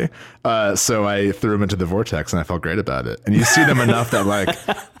 literally. So I threw him into the Vortex and I felt great about it. And you see them enough that like,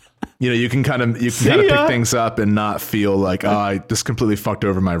 you know, you can kind of pick things up and not feel like, I just completely fucked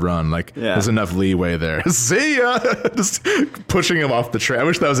over my run. Like there's enough leeway there. See ya! Just pushing him off the train. I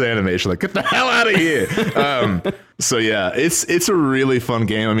wish that was an animation. Like, get the hell out of here. So yeah, it's a really fun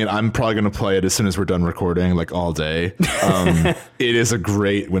game. I mean, I'm probably going to play it as soon as we're done recording, like all day. It is a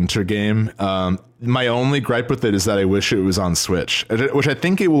great winter game. My only gripe with it is that I wish it was on Switch, which I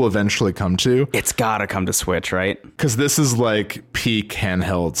think it will eventually come to. It's got to come to Switch, right? Because this is like peak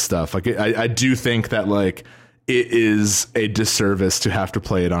handheld stuff. Like I do think that like it is a disservice to have to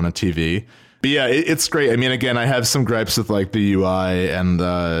play it on a TV. But yeah, it's great. I mean, again, I have some gripes with like the UI and,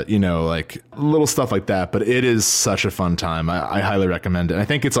 you know, like little stuff like that, but it is such a fun time. I highly recommend it. And I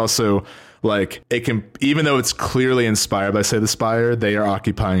think it's also like it can, even though it's clearly inspired by Slay the Spire, they are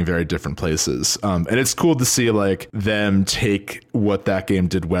occupying very different places. And it's cool to see like them take what that game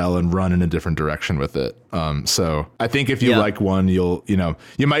did well and run in a different direction with it. So I think if you like one, you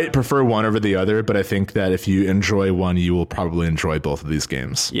might prefer one over the other, but I think that if you enjoy one, you will probably enjoy both of these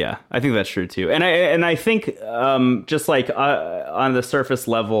games. Yeah, I think that's true too. And I think just like on the surface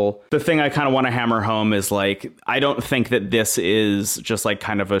level, the thing I kind of want to hammer home is like, I don't think that this is just like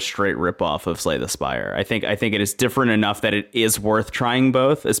kind of a straight ripoff of Slay the Spire. I think it is different enough that it is worth trying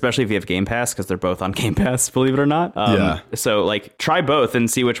both, especially if you have Game Pass, because they're both on Game Pass, believe it or not. So like try both and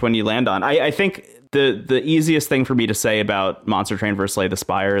see which one you land on. I think the easiest thing for me to say about Monster Train versus Slay the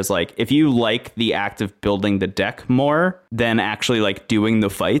Spire is like, if you like the act of building the deck more than actually like doing the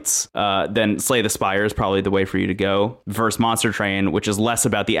fights, then Slay the Spire is probably the way for you to go, versus Monster Train, which is less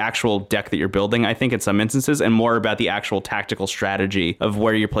about the actual deck that you're building, I think, in some instances, and more about the actual tactical strategy of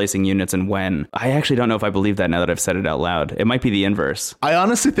where you're placing units and when. I actually don't know if I believe that now that I've said it out loud. It might be the inverse. I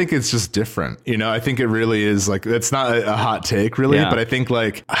honestly think it's just different. You know, I think it really is like, it's not a hot take really, but I think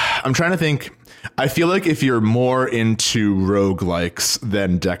like, I'm trying to think. I feel like if you're more into roguelikes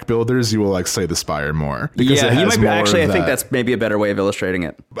than deck builders, you will like Slay the Spire more. Because you might be, actually, I think that's maybe a better way of illustrating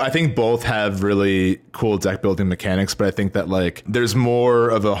it. I think both have really cool deck building mechanics, but I think that like there's more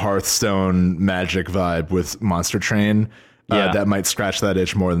of a Hearthstone Magic vibe with Monster Train. That might scratch that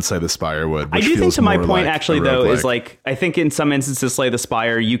itch more than Slay the Spire would. I do think, to my point, like actually, though, is like, I think in some instances, Slay the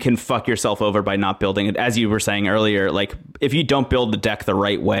Spire, you can fuck yourself over by not building it. As you were saying earlier, like if you don't build the deck the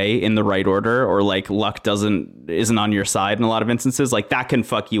right way in the right order, or like luck isn't on your side in a lot of instances, like that can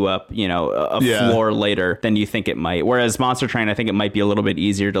fuck you up, you know, a floor later than you think it might. Whereas Monster Train, I think it might be a little bit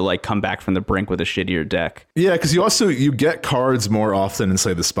easier to like come back from the brink with a shittier deck. Yeah, because you get cards more often in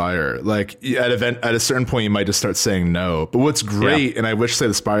Slay the Spire. Like at a certain point, you might just start saying no. But what's great, and I wish Slay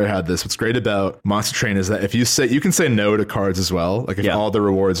the Spire had this, what's great about Monster Train is that if you can say no to cards as well. Like if all the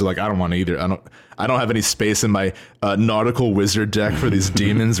rewards are like, I don't want either. I don't have any space in my nautical wizard deck for these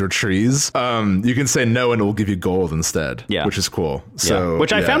demons or trees. You can say no and it will give you gold instead, which is cool. So,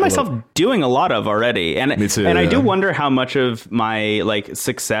 which I found myself doing a lot of already. And, me too, and I do wonder how much of my like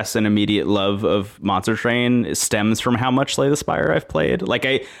success and immediate love of Monster Train stems from how much Slay the Spire I've played. Like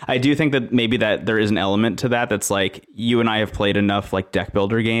I do think that maybe that there is an element to that's like you and I have played enough like deck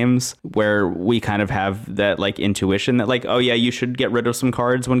builder games where we kind of have that like intuition that like, oh yeah, you should get rid of some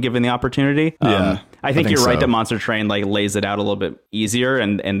cards when given the opportunity. I think you're right that Monster Train like lays it out a little bit easier,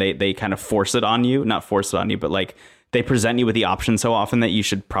 and they kind of force it on you, not force it on you, but like they present you with the option so often that you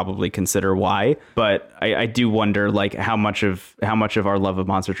should probably consider why. But I do wonder like how much of our love of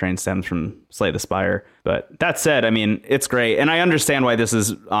Monster Train stems from Slay the Spire. But that said, I mean, it's great. And I understand why this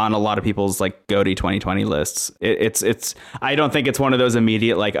is on a lot of people's like GOTY 2020 lists. It's I don't think it's one of those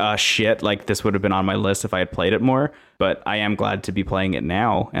immediate like, shit, like this would have been on my list if I had played it more. But I am glad to be playing it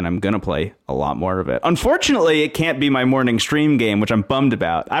now, and I'm going to play a lot more of it. Unfortunately, it can't be my morning stream game, which I'm bummed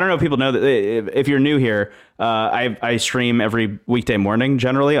about. I don't know if people know that if you're new here, I stream every weekday morning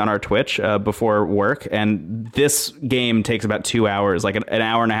generally on our Twitch before work. And this game takes about 2 hours, like an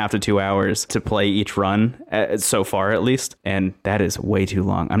hour and a half to 2 hours to play each run so far, at least. And that is way too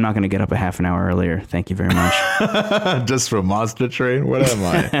long. I'm not going to get up a half an hour earlier. Thank you very much. Just for Monster Train? What am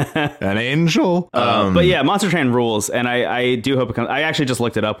I? An angel? But yeah, Monster Train rules. And I do hope it comes. I actually just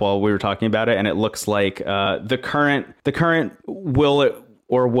looked it up while we were talking about it, and it looks like the current will it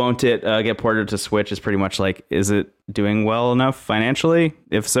or won't it get ported to Switch is pretty much like, is it doing well enough financially?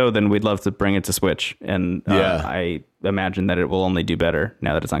 If so, then we'd love to bring it to Switch. And I imagine that it will only do better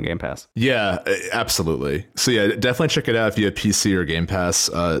now that it's on Game Pass. Yeah, absolutely. So yeah, definitely check it out if you have PC or Game Pass.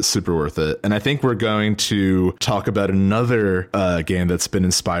 Super worth it. And I think we're going to talk about another game that's been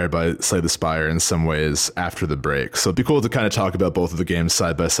inspired by Slay the Spire in some ways after the break. So it'd be cool to kind of talk about both of the games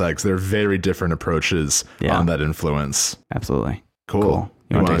side by side, because they're very different approaches on that influence. Absolutely. Cool.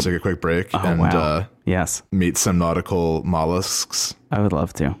 You want to take a quick break yes, meet some nautical mollusks? I would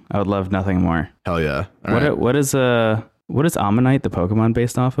love to. I would love nothing more. Hell yeah. What is Ammonite, the Pokemon,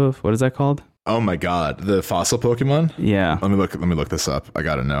 based off of? What is that called? Oh my god, the fossil Pokemon? Yeah. Let me look this up. I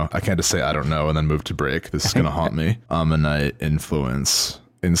gotta know. I can't just say I don't know and then move to break. This is gonna haunt me. Ammonite influence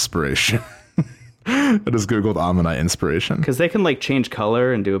inspiration. I just googled Ammonite inspiration. Because they can like change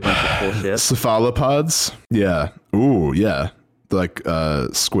color and do a bunch of cool shit. Cephalopods? Yeah. Ooh, yeah. Like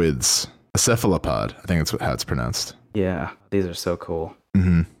squids. A cephalopod, I think that's how it's pronounced. Yeah, these are so cool.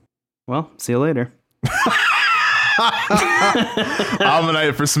 Mm-hmm. Well, see you later.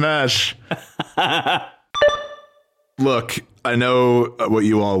 Ammonite for Smash. Look, I know what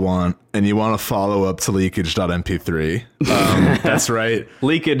you all want, and you want to follow up to leakage.mp3. That's right.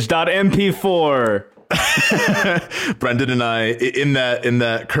 Leakage.mp4. Brendan and I, in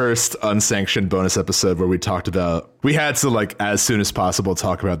that cursed unsanctioned bonus episode where we had to like as soon as possible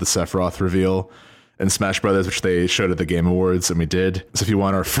talk about the Sephiroth reveal in Smash Brothers, which they showed at the Game Awards, and we did. So if you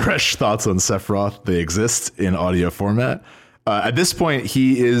want our fresh thoughts on Sephiroth, they exist in audio format. At this point,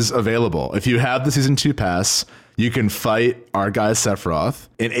 he is available. If you have the Season 2 pass, you can fight our guy Sephiroth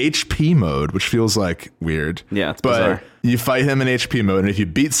in HP mode, which feels like weird. Yeah, it's bizarre. You fight him in HP mode, and if you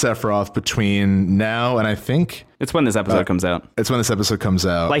beat Sephiroth between now and I think it's when this episode comes out. It's when this episode comes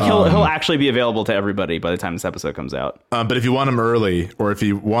out. Like he'll actually be available to everybody by the time this episode comes out. But if you want him early, or if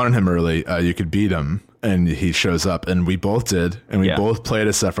you wanted him early, you could beat him. And he shows up, and we both did, and we both played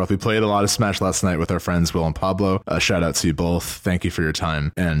as Sephiroth. We played a lot of Smash last night with our friends Will and Pablo. Shout out to you both. Thank you for your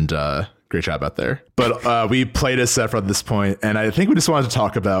time, and great job out there. But we played as Sephiroth at this point, and I think we just wanted to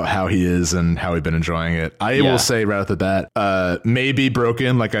talk about how he is and how we've been enjoying it. I will say right off the bat, maybe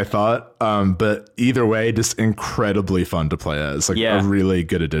broken like I thought, but either way, just incredibly fun to play as. Like a really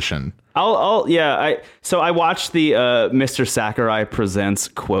good addition. So I watched the Mr. Sakurai presents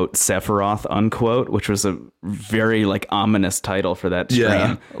quote Sephiroth unquote, which was a very like ominous title for that stream.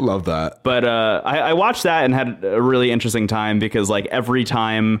 Yeah, love that. But I watched that and had a really interesting time because like every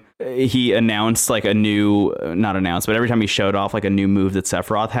time he announced like a new, not announced, but every time he showed off like a new move that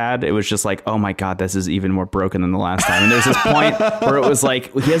Sephiroth had, it was just like, oh my god, this is even more broken than the last time. And there's this point where it was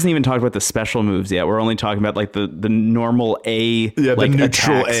like he hasn't even talked about the special moves yet. We're only talking about like the normal A, like the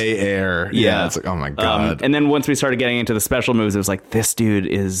neutral attacks. A air. air. Yeah, it's like, oh my God. And then once we started getting into the special moves, it was like, this dude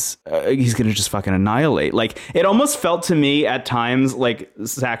is, he's going to just fucking annihilate. Like, it almost felt to me at times like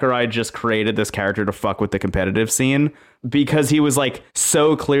Sakurai just created this character to fuck with the competitive scene because he was like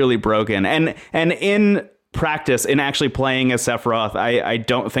so clearly broken. And in practice, in actually playing as Sephiroth, I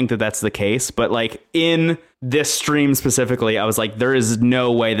don't think that that's the case. But like in this stream specifically, I was like, there is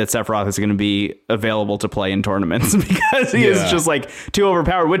no way that Sephiroth is going to be available to play in tournaments because he is just like too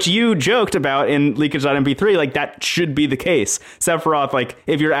overpowered, which you joked about in Leakage.mp3. Like that should be the case. Sephiroth, like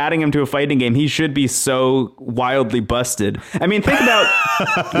if you're adding him to a fighting game, he should be so wildly busted. I mean, think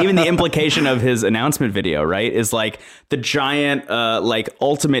about even the implication of his announcement video, right? Is like the giant like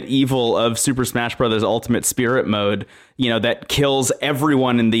ultimate evil of Super Smash Bros. Ultimate Spirit mode, you know, that kills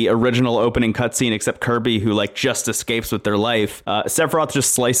everyone in the original opening cutscene except Kirby, who like just escapes with their life. Sephiroth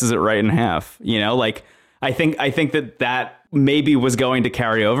just slices it right in half, you know, like I think that maybe was going to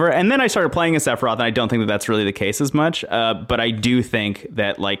carry over. And then I started playing as Sephiroth, and I don't think that that's really the case as much. But I do think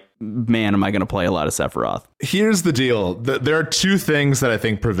that, like, man, am I going to play a lot of Sephiroth? Here's the deal. There are two things that I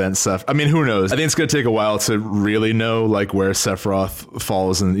think prevent Sephiroth. I mean, who knows? I think it's going to take a while to really know, like, where Sephiroth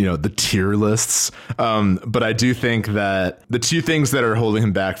falls in, you know, the tier lists. But I do think that the two things that are holding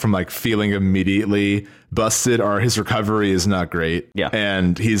him back from, like, feeling immediately busted are his recovery is not great. Yeah.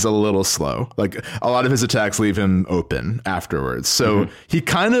 And he's a little slow. Like, a lot of his attacks leave him open afterwards. So he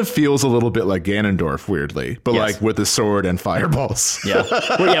kind of feels a little bit like Ganondorf, weirdly, but like with a sword and fireballs. Yeah.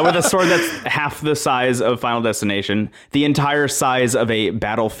 Well, yeah, with a sword that's half the size of Final Destination, the entire size of a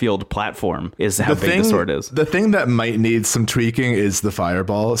Battlefield platform is how big the sword is. The thing that might need some tweaking is the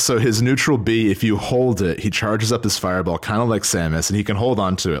fireball. So his neutral B, if you hold it, he charges up his fireball kind of like Samus, and he can hold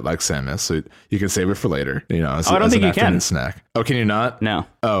on to it like Samus. So you can save it for later. You know, I don't think you can. Snack. Oh, can you not? No.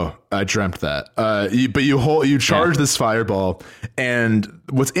 Oh, I dreamt that. But you charge this fireball, and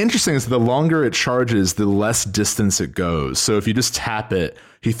what's interesting is the longer it charges, the less distance it goes. So if you just tap it,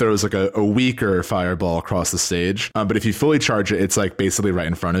 he throws like a weaker fireball across the stage. But if you fully charge it, it's like basically right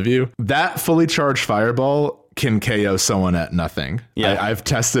in front of you. That fully charged fireball can KO someone at nothing. Yeah. I've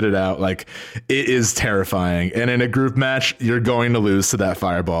tested it out. Like, it is terrifying. And in a group match, you're going to lose to that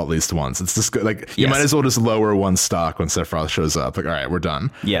fireball at least once. It's just like, you might as well just lower one stock when Sephiroth shows up. Like, all right, we're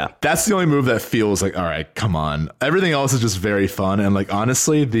done. Yeah. That's the only move that feels like, all right, come on. Everything else is just very fun. And like,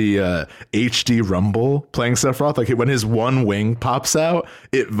 honestly, the HD rumble playing Sephiroth, like when his one wing pops out,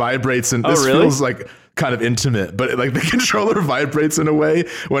 it vibrates, and this feels like kind of intimate, but like the controller vibrates in a way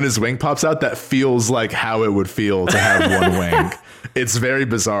when his wing pops out that feels like how it would feel to have one wing. It's very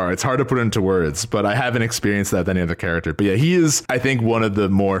bizarre. It's hard to put into words, but I haven't experienced that with any other character. But yeah, he is, I think, one of the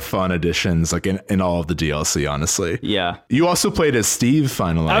more fun additions, like in all of the DLC, honestly. Yeah. You also played as Steve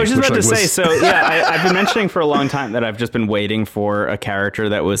finally. I was just about to say, so yeah, I've been mentioning for a long time that I've just been waiting for a character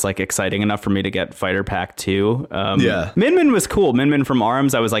that was like exciting enough for me to get Fighter Pack 2. Min Min was cool. Min Min from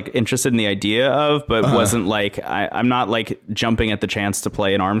ARMS, I was like interested in the idea of, but wasn't like, I'm not like jumping at the chance to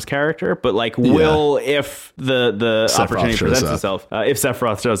play an ARMS character, but like if the opportunity presents itself. If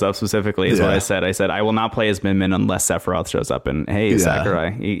Sephiroth shows up specifically is what I said. I said, I will not play as Min Min unless Sephiroth shows up. And hey,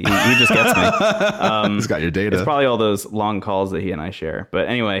 Sakurai, he just gets me. He's got your data. It's probably all those long calls that he and I share. But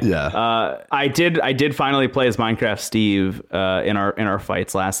anyway, I did finally play as Minecraft Steve in our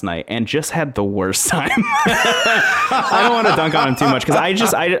fights last night, and just had the worst time. I don't want to dunk on him too much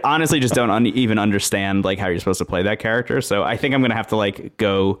because I honestly just don't even understand like how you're supposed to play that character. So I think I'm gonna have to like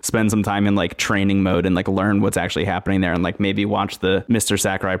go spend some time in like training mode and like learn what's actually happening there, and like maybe watch the Mr.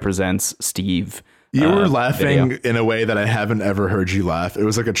 Sakurai Presents Steve. You were laughing in a way that I haven't ever heard you laugh. It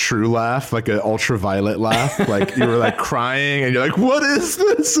was like a true laugh, like an ultraviolet laugh. Like you were like crying and you're like, what is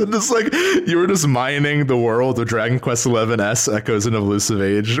this? And it's like you were just mining the world of Dragon Quest XI-S Echoes in Elusive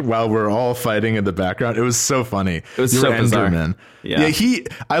Age while we're all fighting in the background. It was so funny. It was so bizarre. Enderman. Yeah,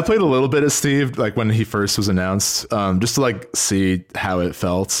 I played a little bit of Steve, like when he first was announced, just to like see how it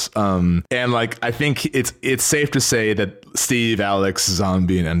felt. And like, I think it's safe to say that Steve, Alex,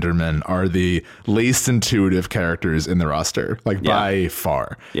 Zombie, and Enderman are the least intuitive characters in the roster, like by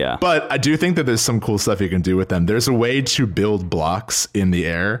far. Yeah. But I do think that there's some cool stuff you can do with them. There's a way to build blocks in the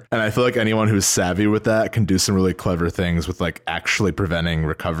air, and I feel like anyone who's savvy with that can do some really clever things with like actually preventing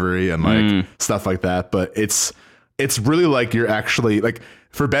recovery and like stuff like that. But it's really like you're actually like,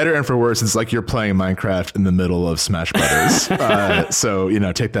 for better and for worse, it's like you're playing Minecraft in the middle of Smash Brothers. So, you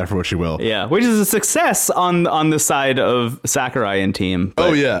know, take that for what you will. Yeah, which is a success on the side of Sakurai and team.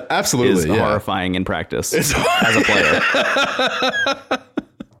 Oh, yeah, absolutely. Is horrifying in practice as a player.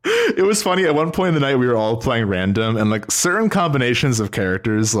 It was funny. At one point in the night, we were all playing random, and like certain combinations of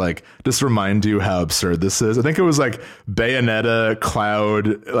characters like just remind you how absurd this is. I think it was like Bayonetta,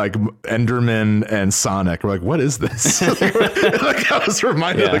 Cloud, like Enderman, and Sonic. We're like, what is this? Like I was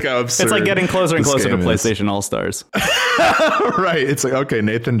reminded like how absurd. It's like getting closer and closer to PlayStation All-Stars. Right. It's like, okay,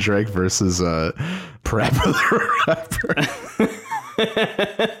 Nathan Drake versus Parappa the Rapper.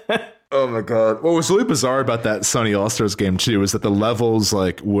 Oh my god. What was really bizarre about that Sony All-Stars game too is that the levels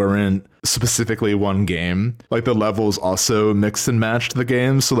like weren't specifically one game. Like the levels also mixed and matched the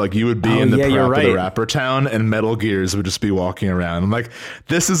games. So like you would be in the Parappa the Rapper town and Metal Gears would just be walking around. I'm like,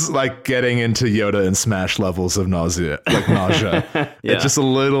 this is like getting into Yoda and Smash levels of nausea. It's just a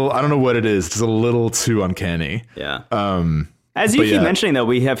little, I don't know what it is, just a little too uncanny. Yeah. As you keep mentioning, though,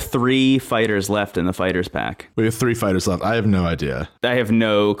 we have 3 fighters left in the fighters pack. We have 3 fighters left. I have no idea. I have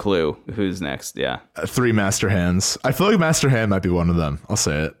no clue who's next. Yeah. 3 Master Hands. I feel like Master Hand might be one of them. I'll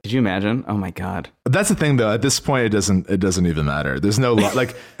say it. Did you imagine? Oh my god. That's the thing, though. At this point, it doesn't even matter. There's no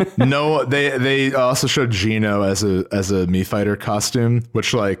like no. They also showed Geno as a Mii Fighter costume,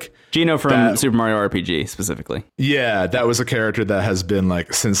 which like Geno from Super Mario RPG specifically. Yeah, that was a character that has been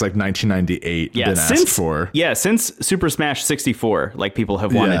like since like 1998 been asked for. Yeah, since Super Smash 64, like people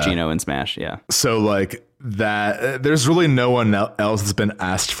have wanted Geno in Smash. Yeah. So like that, there's really no one else that's been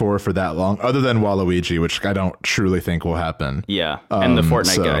asked for that long, other than Waluigi, which I don't truly think will happen. Yeah, and the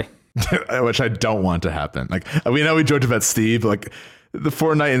Fortnite guy. Which I don't want to happen. Like we know we joked about Steve, like the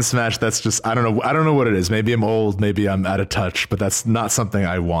Fortnite and Smash. That's just I don't know what it is. Maybe I'm old. Maybe I'm out of touch. But that's not something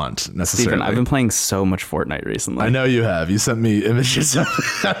I want necessarily. Steven, I've been playing so much Fortnite recently. I know you have. You sent me images.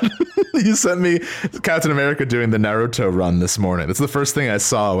 You sent me Captain America doing the Naruto run this morning. That's the first thing I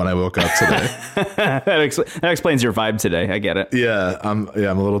saw when I woke up today. that explains your vibe today. I get it. Yeah, I'm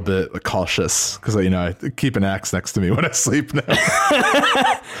a little bit cautious because I keep an axe next to me when I sleep now.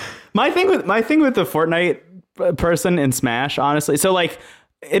 My thing with the Fortnite person in Smash, honestly, so like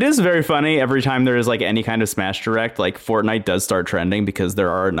it is very funny every time there is like any kind of Smash Direct, like Fortnite does start trending because there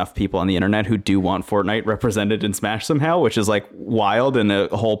are enough people on the internet who do want Fortnite represented in Smash somehow, which is like wild in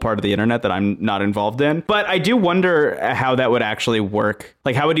a whole part of the internet that I'm not involved in. But I do wonder how that would actually work.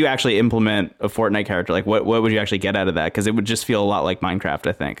 Like, how would you actually implement a Fortnite character? Like, what would you actually get out of that? Because it would just feel a lot like Minecraft,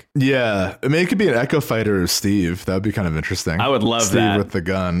 I think. Yeah. I mean, it could be an Echo Fighter or Steve. That would be kind of interesting. I would love Steve that. with the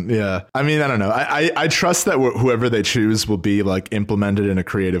gun. Yeah. I mean, I don't know. I trust that whoever they choose will be like implemented in a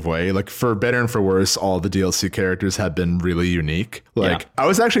creative way. Like, for better and for worse, all the DLC characters have been really unique. Like, I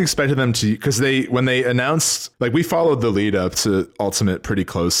was actually expecting them to, because when they announced, like, we followed the lead up to Ultimate pretty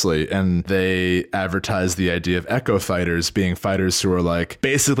closely, and they advertised the idea of Echo Fighters being fighters who are like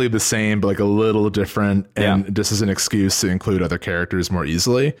basically the same, but like a little different. And this is an excuse to include other characters more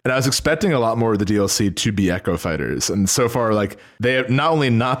easily. And I was expecting a lot more of the DLC to be Echo Fighters. And so far, like, they have not only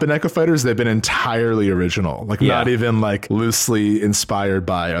not been Echo Fighters, they've been entirely original. Like, not even like loosely inspired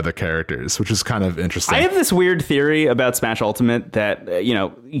by other characters, which is kind of interesting. I have this weird theory about Smash Ultimate that,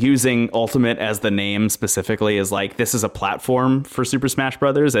 using Ultimate as the name specifically is like, this is a platform for Super Smash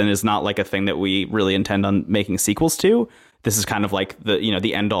Brothers and is not like a thing that we really intend on making sequels to. This is kind of like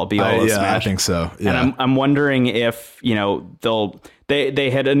the end all be all of Smash. I think so. Yeah. And I'm wondering if, they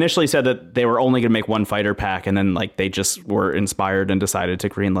had initially said that they were only going to make one fighter pack, and then like they just were inspired and decided to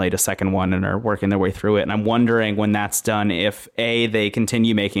greenlight a second one and are working their way through it. And I'm wondering when that's done, if A, they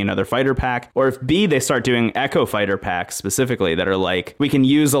continue making another fighter pack, or if B, they start doing Echo Fighter packs specifically that are like, we can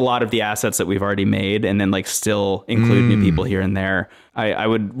use a lot of the assets that we've already made and then like still include new people here and there. I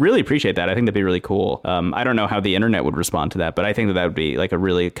would really appreciate that. I think that'd be really cool. I don't know how the internet would respond to that, but I think that would be like a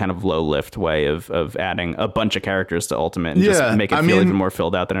really kind of low lift way of adding a bunch of characters to Ultimate and just make it feel even more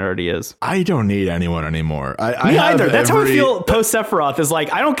filled out than it already is. I don't need anyone anymore. Me either. That's how I feel post Sephiroth is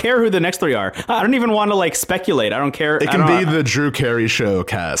like, I don't care who the next 3 are. I don't even want to like speculate. I don't care. It can be the Drew Carey show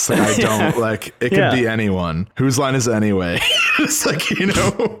cast. Like, I don't like, it can be anyone. Whose line is it anyway? It's like,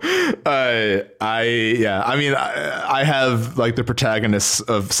 I have like the protagonists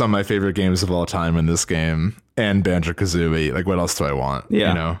of some of my favorite games of all time in this game, and Banjo-Kazooie. Like, what else do I want?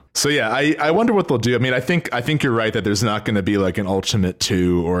 So I wonder what they'll do. I mean, I think you're right that there's not going to be like an Ultimate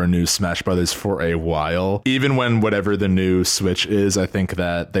 2 or a new Smash Brothers for a while. Even when whatever the new Switch is, I think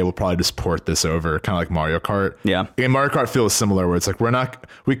that they will probably just port this over, kind of like Mario Kart. Yeah. And Mario Kart feels similar, where it's like,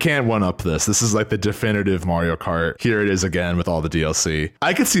 we can't one up this. This is like the definitive Mario Kart. Here it is again with all the DLC.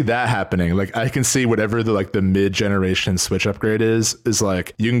 I could see that happening. Like, I can see whatever the mid-generation Switch upgrade is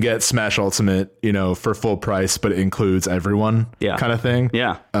like, you can get Smash Ultimate, for full price device, but it includes everyone kind of thing.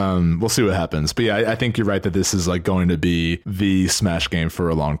 Yeah. We'll see what happens. But yeah, I think you're right that this is like going to be the Smash game for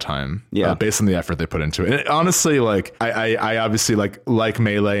a long time. Yeah. Based on the effort they put into it. And honestly, like I obviously like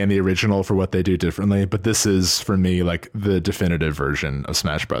Melee and the original for what they do differently, but this is for me like the definitive version of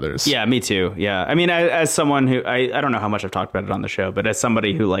Smash Brothers. Yeah, me too. Yeah. I mean, as someone who I don't know how much I've talked about it on the show, but as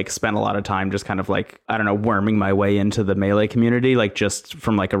somebody who like spent a lot of time just kind of like, I don't know, worming my way into the Melee community, like just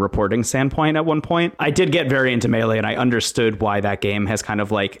from like a reporting standpoint at one point, I did get very into Melee and I understood why that game has kind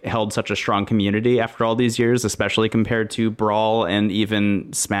of like held such a strong community after all these years, especially compared to Brawl and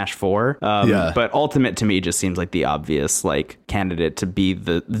even Smash 4. But Ultimate to me just seems like the obvious like candidate to be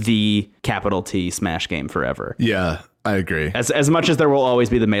the capital T Smash game forever. Yeah. I agree. As much as there will always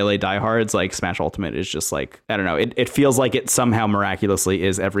be the Melee diehards, like Smash Ultimate is just like, I don't know, it feels like it somehow miraculously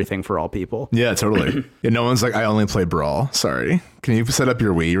is everything for all people. Yeah, totally. No one's like, I only play Brawl. Sorry. Can you set up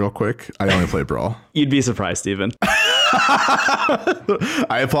your Wii real quick? I only play Brawl. You'd be surprised, Steven.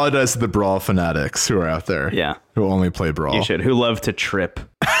 I apologize to the Brawl fanatics who are out there. Yeah. Who only play Brawl. You should. Who love to trip.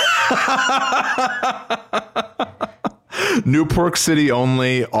 New Pork City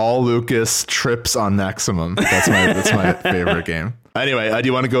only, all Lucas trips on maximum. That's my favorite game. Anyway, do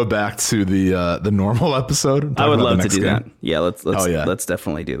you want to go back to the normal episode? I would love to do that. Yeah, let's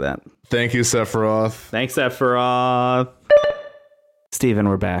definitely do that. Thank you, Sephiroth. Thanks, Sephiroth. Steven,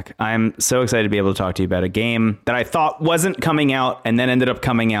 we're back. I'm so excited to be able to talk to you about a game that I thought wasn't coming out and then ended up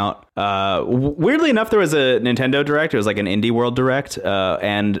coming out. Weirdly enough, there was a Nintendo Direct. It was like an Indie World Direct.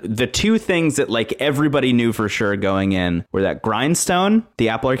 And the two things that like everybody knew for sure going in were that Grindstone, the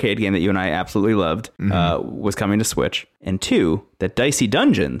Apple Arcade game that you and I absolutely loved, was coming to Switch. And two, that Dicey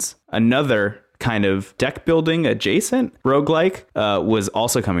Dungeons, another kind of deck building adjacent roguelike, was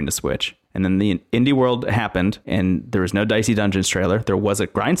also coming to Switch. And then the Indie World happened, and there was no Dicey Dungeons trailer. There was a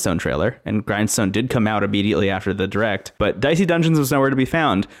Grindstone trailer, and Grindstone did come out immediately after the Direct. But Dicey Dungeons was nowhere to be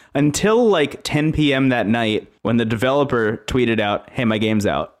found until like 10 p.m. that night when the developer tweeted out, hey, my game's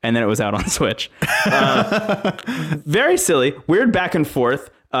out. And then it was out on Switch. Very silly, weird back and forth.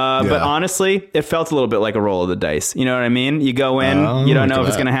 But honestly, it felt a little bit like a roll of the dice. You know what I mean? You go in, you don't know if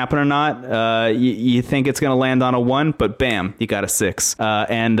it's going to happen or not. You think it's going to land on a 1, but bam, you got a 6.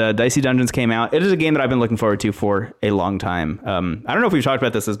 And Dicey Dungeons came out. It is a game that I've been looking forward to for a long time. I don't know if we've talked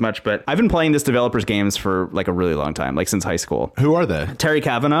about this as much, but I've been playing this developer's games for like a really long time, like since high school. Who are they? Terry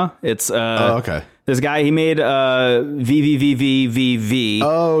Kavanagh. It's okay. This guy, he made VVVVVV.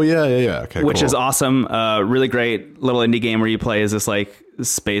 Oh, yeah. Okay, which cool. is awesome. Really great little indie game where you play as this like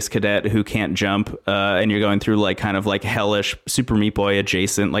space cadet who can't jump, and you're going through like kind of like hellish Super Meat Boy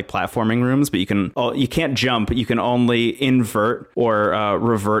adjacent like platforming rooms, but you can't jump. You can only invert or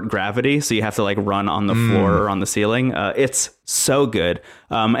revert gravity, so you have to like run on the floor or on the ceiling. It's so good.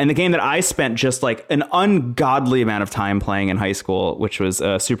 And the game that I spent just like an ungodly amount of time playing in high school, which was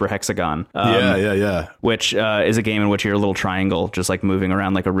Super Hexagon. Yeah. Which is a game in which you're a little triangle, just like moving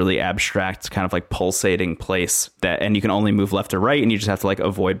around like a really abstract kind of like pulsating place and you can only move left or right, and you just have to like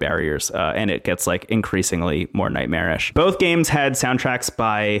avoid barriers. And it gets like increasingly more nightmarish. Both games had soundtracks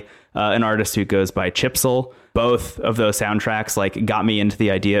by an artist who goes by Chipsel. Both of those soundtracks like got me into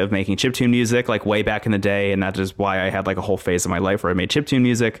the idea of making chiptune music like way back in the day, and that is why I had like a whole phase of my life where I made chiptune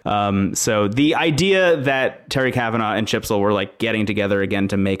music. So the idea that Terry Kavanagh and Chipsel were like getting together again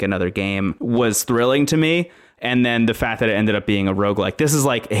to make another game was thrilling to me. And then the fact that it ended up being a roguelike, this is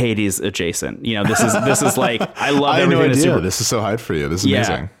like Hades adjacent. You know, this is like, I love everything. I had no idea. This is so hyped for you. This is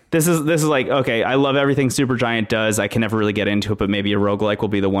amazing. This is like, okay, I love everything Supergiant does. I can never really get into it, but maybe a roguelike will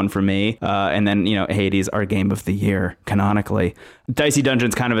be the one for me. And then, you know, Hades, our game of the year, canonically. Dicey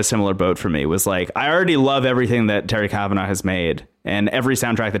Dungeons, kind of a similar boat for me, was like, I already love everything that Terry Kavanagh has made. And every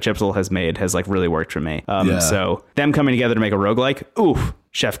soundtrack that Chipsel has made has like really worked for me. So them coming together to make a roguelike, oof,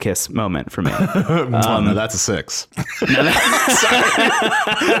 chef kiss moment for me. No, that's a 6. I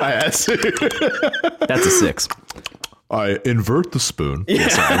had to. That's a 6. I invert the spoon. Yeah,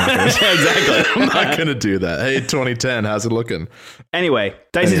 exactly. I'm not going to do that. Hey, 2010, how's it looking? Anyway,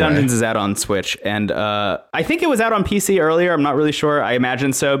 Dicey Dungeons is out on Switch, and I think it was out on PC earlier. I'm not really sure. I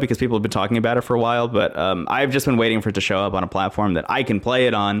imagine so because people have been talking about it for a while, but I've just been waiting for it to show up on a platform that I can play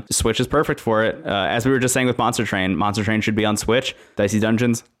it on. Switch is perfect for it. As we were just saying with Monster Train should be on Switch. Dicey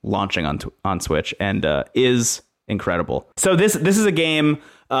Dungeons launching on Switch and is incredible. So this is a game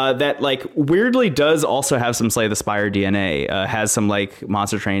that like weirdly does also have some Slay the Spire DNA, has some like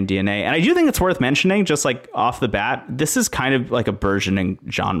Monster Train DNA. And I do think it's worth mentioning, just like off the bat, this is kind of like a burgeoning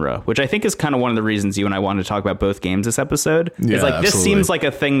genre, which I think is kind of one of the reasons you and I wanted to talk about both games this episode. Yeah, is like absolutely. This seems like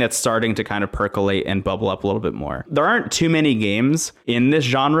a thing that's starting to kind of percolate and bubble up a little bit more. There aren't too many games in this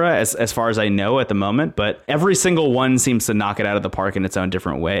genre as far as I know at the moment, but every single one seems to knock it out of the park in its own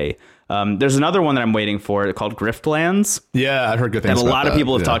different way. There's another one that I'm waiting for called Griftlands. Yeah, I've heard good things that a about lot of that.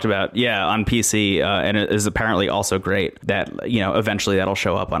 people have talked about, on PC, and it is apparently also great. That, eventually that'll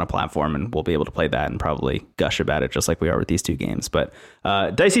show up on a platform and we'll be able to play that and probably gush about it just like we are with these two games. But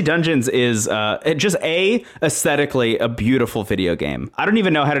Dicey Dungeons is just aesthetically a beautiful video game. I don't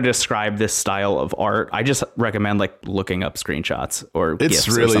even know how to describe this style of art. I just recommend like looking up screenshots or GIFs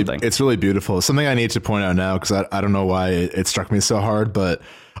or something. It's really beautiful. Something I need to point out now, because I don't know why it struck me so hard, but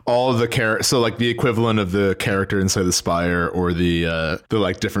all of the so like the equivalent of the character in Slay the Spire or the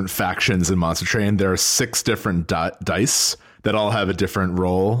like different factions in Monster Train, there are 6 different dice that all have a different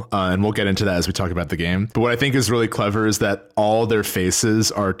role, and we'll get into that as we talk about the game. But what I think is really clever is that all their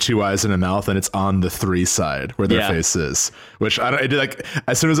faces are 2 eyes and a mouth, and it's on the 3 side where their face is. Which I did like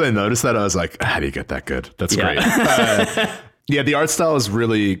as soon as I noticed that, I was like, how do you get that good? That's great. Yeah, the art style is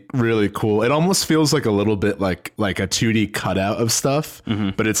really, really cool. It almost feels like a little bit like a 2D cutout of stuff,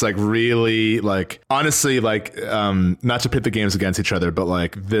 but it's like really like, honestly, like not to pit the games against each other, but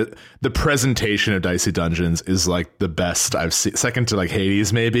like the presentation of Dicey Dungeons is like the best I've seen. Second to like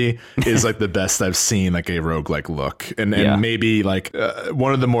Hades, maybe, is like the best I've seen like a roguelike look, and maybe like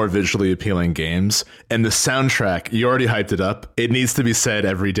one of the more visually appealing games. And the soundtrack, you already hyped it up. It needs to be said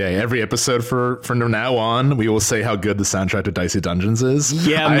every day, every episode from now on. We will say how good the soundtrack to Dicey Dungeons is.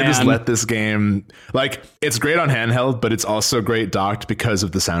 Yeah, I man. just let this game, like, it's great on handheld, but it's also great docked because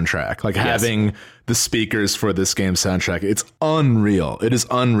of the soundtrack. Like having the speakers for this game's soundtrack, it's unreal. It is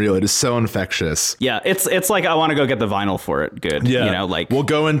unreal. It is so infectious. Yeah, it's like I want to go get the vinyl for it. Good. Yeah, like we'll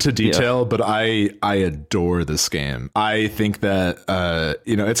go into detail, but I adore this game. I think that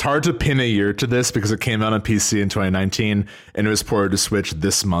it's hard to pin a year to this because it came out on PC in 2019 and it was ported to Switch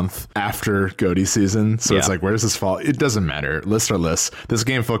this month after GOTY season. So it's like, where does this fall? It doesn't matter. Lists are lists. This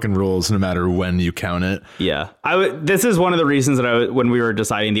game fucking rules no matter when you count it. Yeah, this is one of the reasons that when we were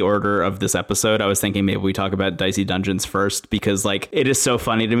deciding the order of this episode, I was thinking maybe we talk about Dicey Dungeons first, because like it is so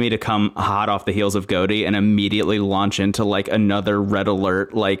funny to me to come hot off the heels of GOTY and immediately launch into like another Red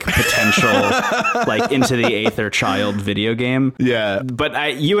Alert like potential like Into the Aether Child video game. Yeah,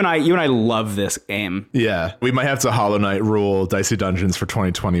 but you and I love this game. Yeah, we might have to Hollow Knight rule Dicey Dungeons for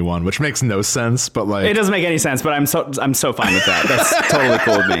 2021, which makes no sense, but like it doesn't make any sense. But I'm so fine with that. That's totally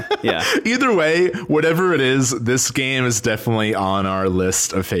cool with me. Yeah. Either way, whatever it is, this game is definitely on our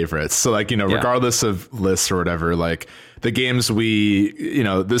list of favorites. So like, regardless of lists or whatever, like the games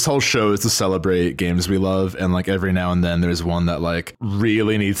this whole show is to celebrate games we love, and like every now and then there's one that like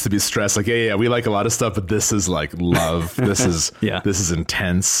really needs to be stressed. Like, we like a lot of stuff, but this is like love. This is this is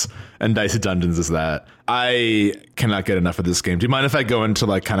intense, and Dicey Dungeons is that. I cannot get enough of this game. Do you mind if I go into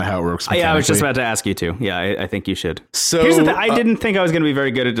like kind of how it works mechanically? Yeah, I was just about to ask you to. Yeah, I think you should. So here's the thing. I didn't think I was going to be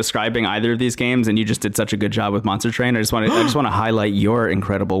very good at describing either of these games, and you just did such a good job with Monster Train. I just want to highlight your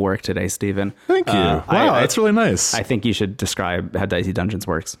incredible work today, Stephen. Thank you. Wow, that's really nice. I think you should describe how Dicey Dungeons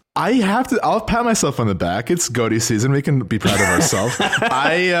works. I'll pat myself on the back. It's GOTY season. We can be proud of ourselves.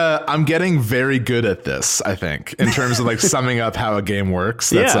 I'm getting very good at this, I think, in terms of like summing up how a game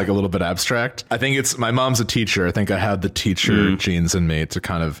works. That's like a little bit abstract. I think my mom's a teacher. I think I have the teacher genes in me to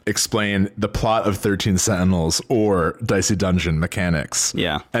kind of explain the plot of 13 Sentinels or Dicey Dungeon mechanics.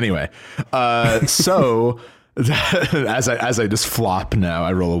 Yeah. Anyway, so as I just flop now,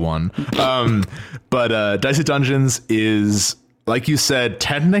 I roll a 1. But Dicey Dungeons is, like you said,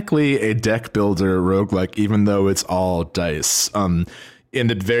 technically a deck builder roguelike, even though it's all dice. In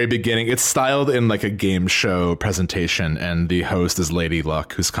the very beginning, it's styled in like a game show presentation, and the host is Lady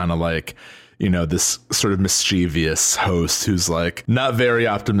Luck, who's kind of like, this sort of mischievous host who's like not very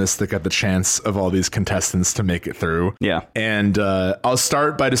optimistic at the chance of all these contestants to make it through. Yeah. And I'll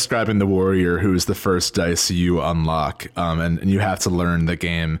start by describing the warrior, who's the first dice you unlock. And you have to learn the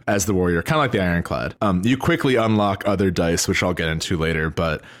game as the warrior, kind of like the Ironclad. You quickly unlock other dice, which I'll get into later.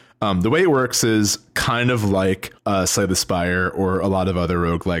 But the way it works is kind of like Slay the Spire or a lot of other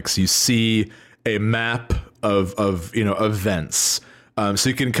roguelikes. You see a map of events. So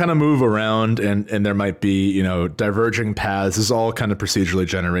you can kind of move around, and there might be, diverging paths. This is all kind of procedurally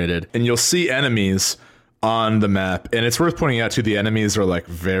generated. And you'll see enemies on the map. And it's worth pointing out too, the enemies are like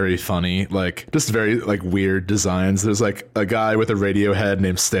very funny, like just very like weird designs. There's like a guy with a radio head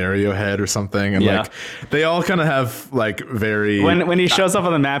named Stereo Head or something. And like they all kind of have like very... When he shows up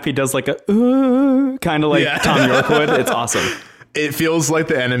on the map, he does like a kind of like Tom Yorkwood. It's awesome. It feels like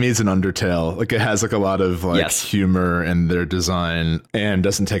the enemies in Undertale. Like it has like a lot of like humor in their design and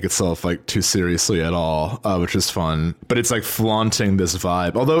doesn't take itself like too seriously at all, which is fun. But it's like flaunting this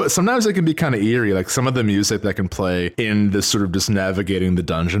vibe. Although sometimes it can be kind of eerie. Like some of the music that can play in this sort of just navigating the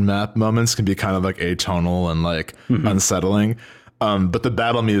dungeon map moments can be kind of like atonal and like unsettling. But the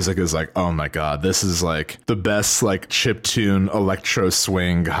battle music is like, oh my God, this is like the best like chiptune electro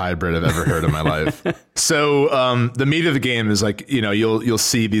swing hybrid I've ever heard in my life. So the meat of the game is like, you know, you'll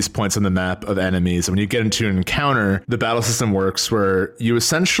see these points on the map of enemies. And when you get into an encounter, the battle system works where you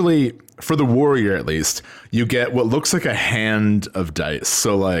essentially, for the warrior at least, you get what looks like a hand of dice.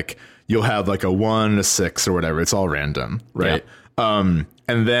 So like you'll have like a 1, a 6 or whatever. It's all random, right? Yeah.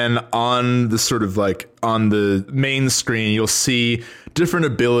 And then on the sort of like on the main screen, you'll see different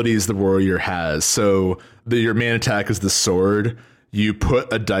abilities the warrior has. So your main attack is the sword. You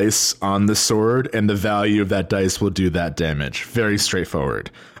put a dice on the sword and the value of that dice will do that damage. Very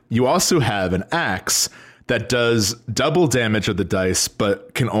straightforward. You also have an axe that does double damage of the dice,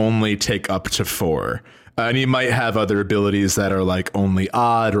 but can only take up to 4. And you might have other abilities that are like only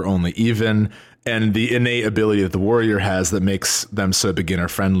odd or only even. And the innate ability that the warrior has that makes them so beginner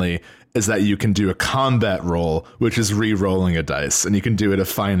friendly is that you can do a combat roll, which is re-rolling a dice, and you can do it a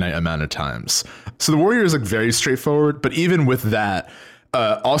finite amount of times. So the warrior is like very straightforward, but even with that,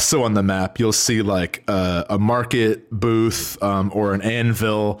 also on the map, you'll see like a market booth or an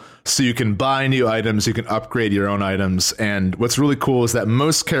anvil, so you can buy new items, you can upgrade your own items. And what's really cool is that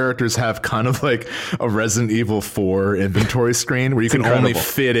most characters have kind of like a Resident Evil 4 inventory screen where you can only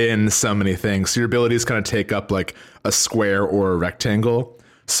fit in so many things. So your abilities kind of take up like a square or a rectangle.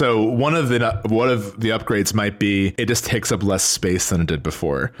 So one of the upgrades might be it just takes up less space than it did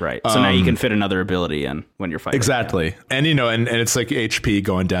before. Right. So now you can fit another ability in when you're fighting. Exactly. Yeah. And you know, and it's like HP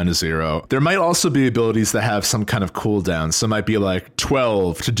going down to 0. There might also be abilities that have some kind of cooldown. So it might be like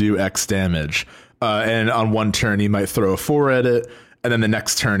 12 to do X damage. And on one turn you might throw a 4 at it. And then the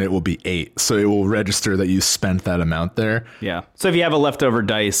next turn it will be 8. So it will register that you spent that amount there. Yeah. So if you have a leftover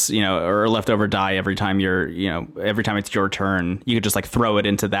dice, you know, or a leftover die every time every time it's your turn, you could just like throw it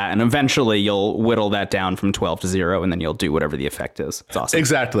into that. And eventually you'll whittle that down from 12 to 0. And then you'll do whatever the effect is. It's awesome.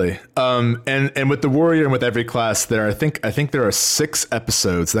 Exactly. And with the warrior and with every class there, I think there are 6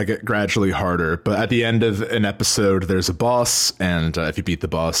 episodes that get gradually harder. But at the end of an episode, there's a boss. And if you beat the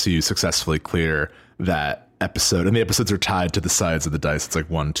boss, you successfully clear that episode, and the episodes are tied to the sides of the dice. It's like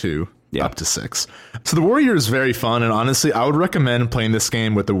 1, 2, up to 6. So the warrior is very fun, and honestly, I would recommend playing this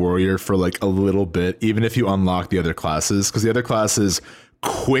game with the warrior for like a little bit, even if you unlock the other classes, because the other classes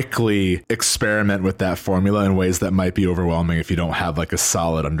quickly experiment with that formula in ways that might be overwhelming if you don't have like a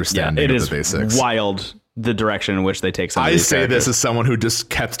solid understanding of the basics. It is wild the direction in which they take some of these these characters. This as someone who just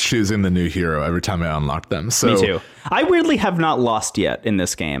kept choosing the new hero every time I unlocked them. So, me too. I weirdly have not lost yet in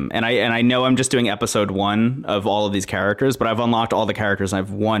this game. And I know I'm just doing episode 1 of all of these characters, but I've unlocked all the characters and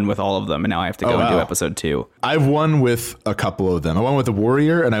I've won with all of them. And now I have to go and do episode 2. I've won with a couple of them. I won with the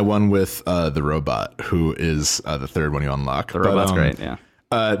warrior and I won with the robot, who is the third one you unlock. The robot's great, yeah.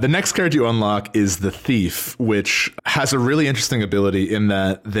 The next card you unlock is the Thief, which has a really interesting ability in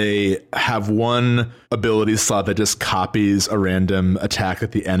that they have one ability slot that just copies a random attack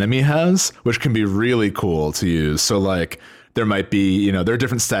that the enemy has, which can be really cool to use. So like there might be, you know, there are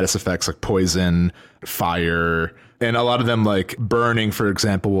different status effects like poison, fire, and a lot of them, like burning, for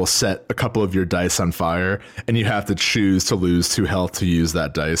example, will set a couple of your dice on fire and you have to choose to lose 2 health to use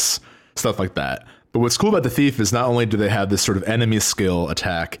that dice, stuff like that. But what's cool about the Thief is not only do they have this sort of enemy skill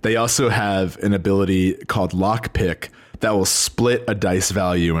attack, they also have an ability called Lockpick that will split a dice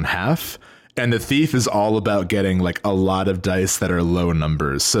value in half. And the Thief is all about getting like a lot of dice that are low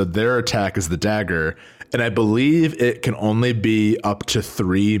numbers. So their attack is the dagger. And I believe it can only be up to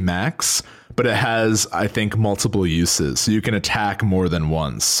 3 max. But it has, I think, multiple uses. So you can attack more than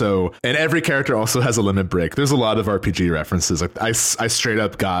once. So, and every character also has a limit break. There's a lot of RPG references. Like I straight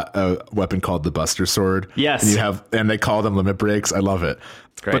up got a weapon called the Buster Sword. Yes. And they call them limit breaks. I love it.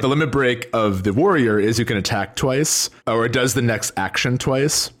 Great. But the limit break of the warrior is you can attack twice, or it does the next action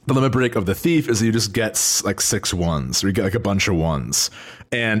twice. The limit break of the Thief is you just get like 6 ones, or you get like a bunch of ones.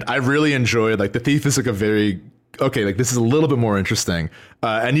 And I really enjoyed, like the Thief is like a very, okay, like this is a little bit more interesting.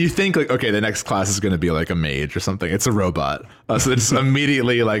 And you think like, okay, the next class is going to be like a mage or something. It's a robot. So it's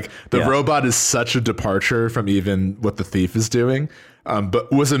immediately like the robot is such a departure from even what the Thief is doing.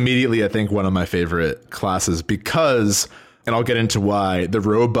 but was immediately, I think, one of my favorite classes because, and I'll get into why, the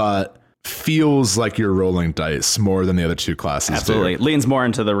robot feels like you're rolling dice more than the other two classes. Absolutely. do. Leans more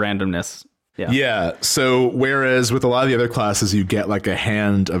into the randomness. Yeah. So whereas with a lot of the other classes, you get like a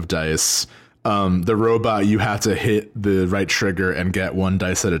hand of dice, the robot, you have to hit the right trigger and get one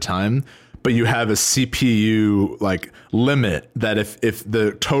dice at a time. But you have a CPU like limit that if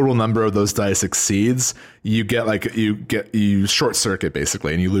the total number of those dice exceeds, you short circuit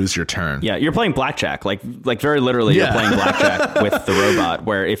basically, and you lose your turn. Yeah, you're playing blackjack, like very literally. You're playing blackjack with the robot,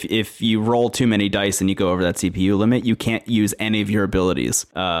 where if you roll too many dice and you go over that CPU limit, you can't use any of your abilities,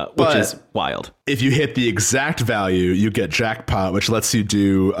 which is wild. If you hit the exact value, you get jackpot, which lets you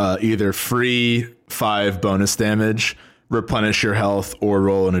do either free 5 bonus damage, replenish your health, or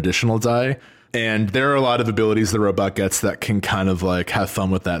roll an additional die. And there are a lot of abilities the robot gets that can kind of like have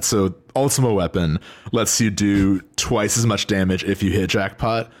fun with that. So Ultima Weapon lets you do twice as much damage if you hit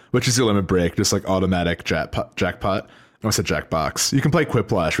jackpot, which is your limit break, just like automatic jackpot. I said Jackbox. You can play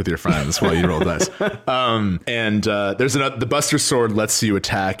Quiplash with your friends while you roll dice. There's the Buster Sword lets you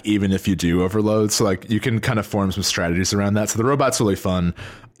attack even if you do overload. So like you can kind of form some strategies around that. So the robot's really fun.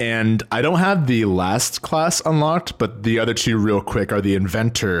 And I don't have the last class unlocked, but the other two real quick are the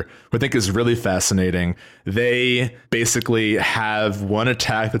Inventor, who I think is really fascinating. They basically have one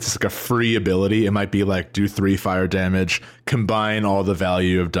attack that's like a free ability. It might be like do 3 fire damage, combine all the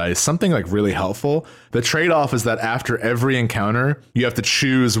value of dice, something like really helpful. The trade-off is that after every encounter, you have to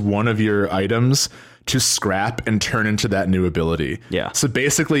choose one of your items to scrap and turn into that new ability. Yeah. So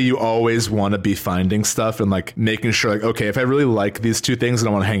basically you always want to be finding stuff and like making sure like, okay, if I really like these two things and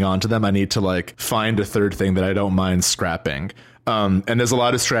I want to hang on to them, I need to like find a third thing that I don't mind scrapping. And there's a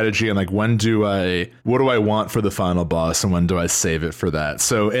lot of strategy and like what do I want for the final boss and when do I save it for that?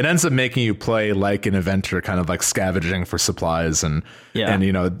 So it ends up making you play like an Inventor, kind of like scavenging for supplies and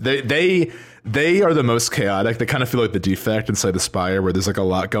you know, they are the most chaotic. They kind of feel like the Defect inside the Spire, where there's like a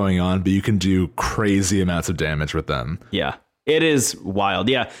lot going on, but you can do crazy amounts of damage with them. Yeah. It is wild.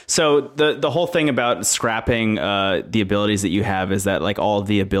 Yeah. So the whole thing about scrapping the abilities that you have is that like all of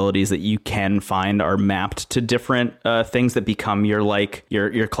the abilities that you can find are mapped to different things that become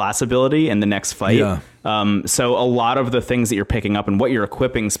your class ability in the next fight. Yeah. So a lot of the things that you're picking up and what you're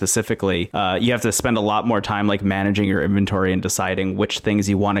equipping specifically, you have to spend a lot more time like managing your inventory and deciding which things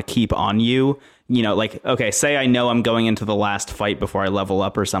you want to keep on you. You know, like, okay, say I know I'm going into the last fight before I level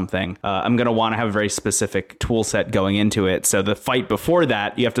up or something. I'm going to want to have a very specific tool set going into it. So the fight before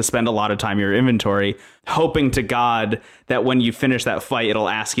that, you have to spend a lot of time in your inventory, hoping to God that when you finish that fight, it'll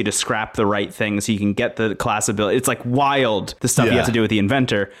ask you to scrap the right thing so you can get the class ability. It's like wild, the stuff you have to do with the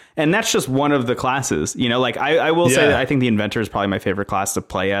Inventor. And that's just one of the classes. You know, like I will say that I think the Inventor is probably my favorite class to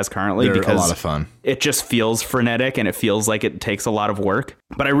play as currently. They're because a lot of fun. It just feels frenetic and it feels like it takes a lot of work.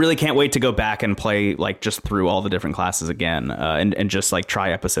 But I really can't wait to go back and play like just through all the different classes again and just like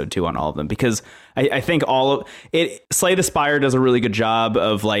try episode 2 on all of them, because I think all of it, Slay the Spire does a really good job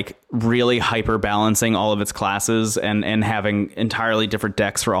of like really hyper balancing all of its classes and having entirely different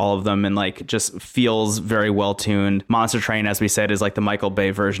decks for all of them, and like just feels very well tuned. Monster Train, as we said, is like the Michael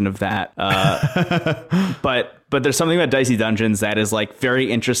Bay version of that. But there's something about Dicey Dungeons that is like very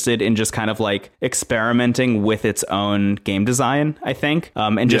interested in just kind of like experimenting with its own game design, I think,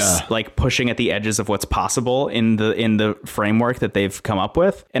 and just like pushing at the edges of what's possible in the framework that they've come up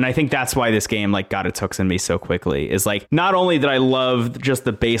with. And I think that's why this game like got its hooks in me so quickly, is like not only did I love just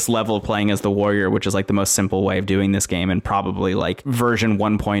the base level playing as the warrior, which is like the most simple way of doing this game, and probably like version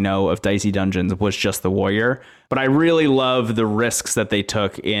 1.0 of Dicey Dungeons was just the warrior, but I really love the risks that they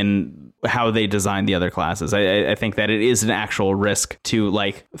took in how they designed the other classes. I think that it is an actual risk to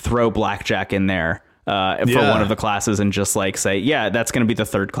like throw blackjack in there for one of the classes and just like say, yeah, that's going to be the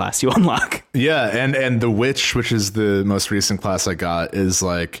third class you unlock. Yeah. And the Witch, which is the most recent class I got, is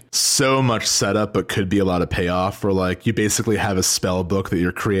like so much setup, but could be a lot of payoff, where like you basically have a spell book that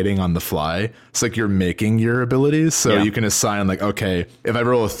you're creating on the fly. It's like you're making your abilities. So you can assign like, okay, if I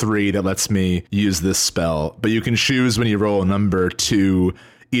roll a 3, that lets me use this spell, but you can choose when you roll a number to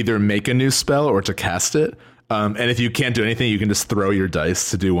either make a new spell or to cast it. And if you can't do anything, you can just throw your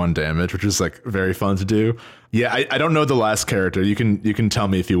dice to do 1 damage, which is like very fun to do. Yeah, I don't know the last character. You can tell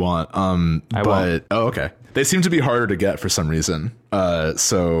me if you want. I won't. Oh, okay. They seem to be harder to get for some reason.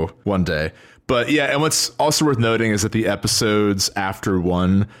 So one day. But yeah, and what's also worth noting is that the episodes after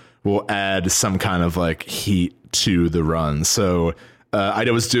 1 will add some kind of like heat to the run. So I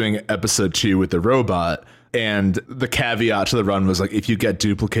was doing episode 2 with the robot, and the caveat to the run was like, if you get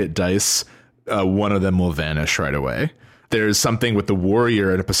duplicate dice, one of them will vanish right away. there's something with the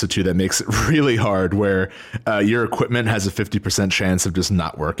warrior in episode 2 that makes it really hard, where your equipment has a 50% chance of just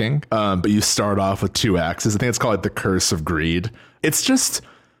not working. But you start off with 2 axes. I think it's called like the Curse of Greed. It's just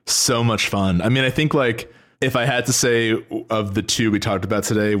so much fun. I mean, I think like if I had to say of the 2 we talked about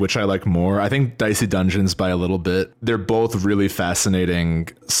today, which I like more, I think Dicey Dungeons by a little bit. They're both really fascinating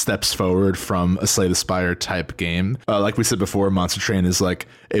steps forward from a Slay the Spire type game. Like we said before, Monster Train is like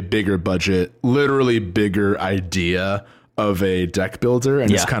a bigger budget, literally bigger idea of a deck builder,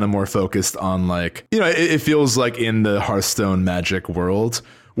 and it's kind of more focused on like, you know, it feels like in the Hearthstone Magic world.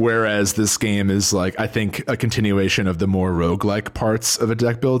 Whereas this game is like, I think, a continuation of the more roguelike parts of a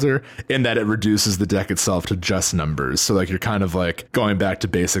deck builder in that it reduces the deck itself to just numbers. So like you're kind of like going back to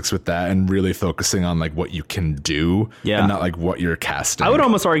basics with that and really focusing on like what you can do and not like what you're casting. I would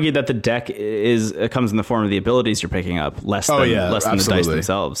almost argue that the deck comes in the form of the abilities you're picking up, less than the dice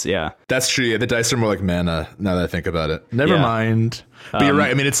themselves. Yeah, that's true. Yeah, the dice are more like mana now that I think about it. Never mind. But you're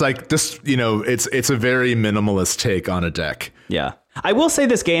right. I mean, it's like just, you know, it's a very minimalist take on a deck. Yeah. I will say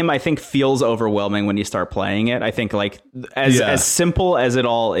this game, I think, feels overwhelming when you start playing it. I think like as simple as it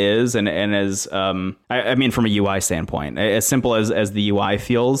all is, and as I mean, from a UI standpoint, as simple as the UI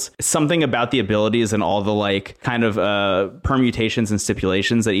feels, something about the abilities and all the like kind of permutations and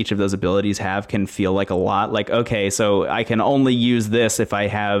stipulations that each of those abilities have can feel like a lot. Like, okay, so I can only use this if I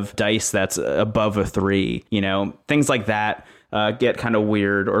have dice that's above a 3, you know, things like that. Get kind of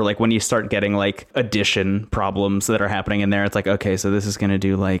weird, or like when you start getting like addition problems that are happening in there, it's like, okay, so this is going to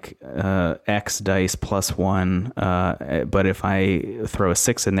do like X dice plus 1, but if I throw a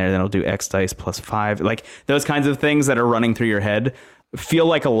 6 in there, then it'll do X dice plus 5. Like those kinds of things that are running through your head feel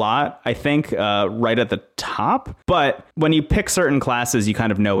like a lot, I think, right at the top. But when you pick certain classes, you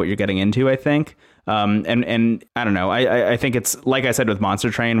kind of know what you're getting into, I think. And I don't know. I think it's like I said with Monster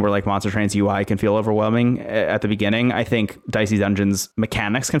Train, where like Monster Train's UI can feel overwhelming at the beginning. I think Dicey Dungeons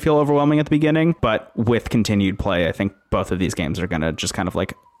mechanics can feel overwhelming at the beginning, but with continued play, I think both of these games are going to just kind of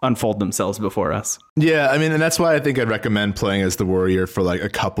like unfold themselves before us. Yeah, I mean, and that's why I think I'd recommend playing as the warrior for like a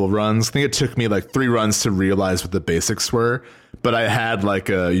couple runs. I think it took me like 3 runs to realize what the basics were, but I had like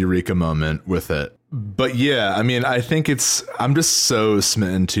a eureka moment with it. But yeah, I mean, I think I'm just so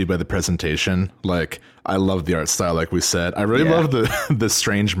smitten too by the presentation. Like, I love the art style, like we said. I really love the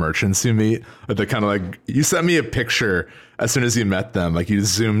strange merchants you meet. The kind of like, you sent me a picture as soon as you met them. Like, you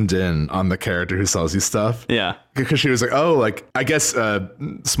zoomed in on the character who sells you stuff. Yeah. Because she was like, oh, like, I guess,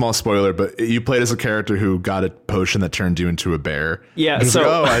 small spoiler, but you played as a character who got a potion that turned you into a bear. Yeah. So, like,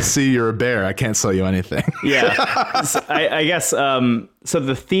 oh, I see you're a bear. I can't sell you anything. Yeah. So I guess, so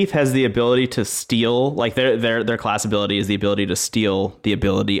the thief has the ability to steal, like their class ability is the ability to steal the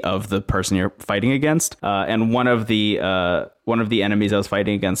ability of the person you're fighting against. And one of the enemies I was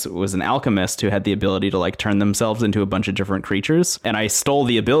fighting against was an alchemist who had the ability to like turn themselves into a bunch of different creatures. And I stole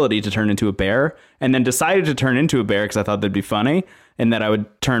the ability to turn into a bear, and then decided to turn into a bear because I thought that'd be funny, and that I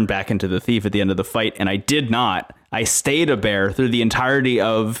would turn back into the thief at the end of the fight. And I did not. I stayed a bear through the entirety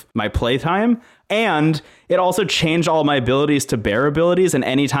of my playtime. And it also changed all my abilities to bear abilities. And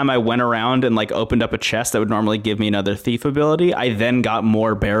anytime I went around and like opened up a chest that would normally give me another thief ability, I then got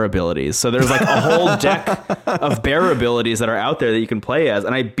more bear abilities. So there's like a whole deck of bear abilities that are out there that you can play as.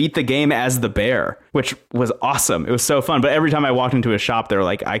 And I beat the game as the bear, which was awesome. It was so fun. But every time I walked into a shop, they were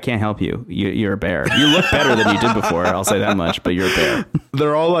like, I can't help you. You're a bear. You look better than you did before. I'll say that much, but you're a bear.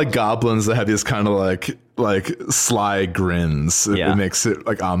 They're all like goblins that have these kind of like sly grins. It makes it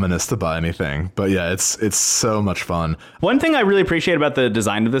like ominous to buy anything. But yeah, it's so much fun. One thing I really appreciate about the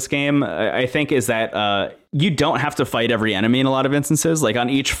design of this game, I think, is that you don't have to fight every enemy in a lot of instances. Like on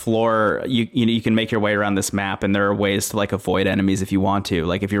each floor, you can make your way around this map, and there are ways to like avoid enemies if you want to.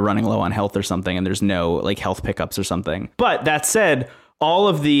 Like if you're running low on health or something, and there's no like health pickups or something. But that said, all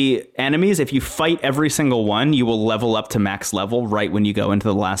of the enemies, if you fight every single one, you will level up to max level right when you go into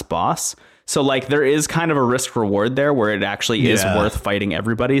the last boss. So like there is kind of a risk reward there where it actually is worth fighting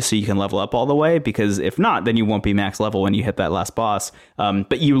everybody so you can level up all the way, because if not, then you won't be max level when you hit that last boss.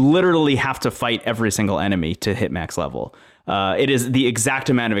 But you literally have to fight every single enemy to hit max level. It is the exact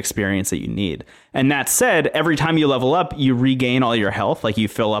amount of experience that you need. And that said, every time you level up, you regain all your health, like you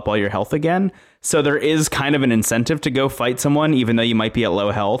fill up all your health again. So there is kind of an incentive to go fight someone, even though you might be at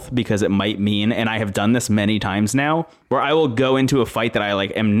low health, because it might mean, and I have done this many times now, where I will go into a fight that I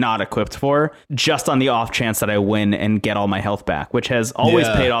like am not equipped for, just on the off chance that I win and get all my health back, which has always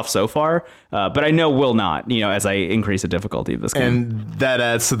paid off so far, but I know will not, as I increase the difficulty of this game. And that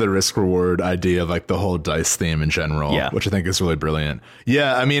adds to the risk reward idea of like the whole dice theme in general, which I think is really brilliant.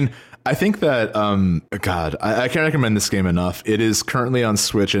 Yeah, I mean, I think that, God, I can't recommend this game enough. It is currently on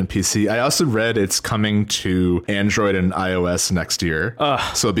Switch and PC. I also read it's coming to Android and iOS next year.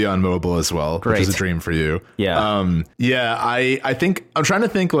 So it'll be on mobile as well, Great. which is a dream for you. Yeah. I think I'm trying to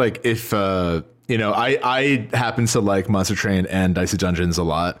think like if, I happen to like Monster Train and Dicey Dungeons a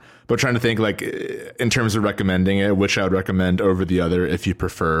lot, but trying to think like in terms of recommending it, which I would recommend over the other if you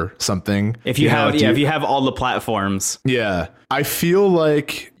prefer something. If you have all the platforms. Yeah. I feel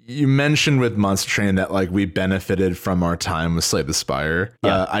like you mentioned with Monster Train that like we benefited from our time with Slay the Spire.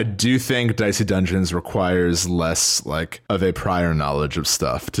 Yeah. I do think Dicey Dungeons requires less like of a prior knowledge of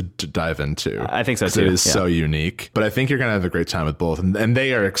stuff to dive into. I think so too. It is so unique, but I think you're gonna have a great time with both, and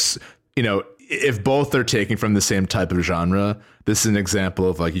they are, if both are taking from the same type of genre, this is an example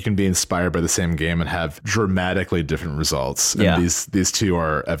of like you can be inspired by the same game and have dramatically different results. And these two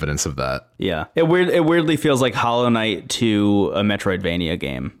are evidence of that. Yeah. It weirdly feels like Hollow Knight to a Metroidvania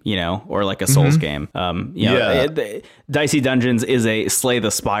game, or like a Souls game. Dicey Dungeons is a Slay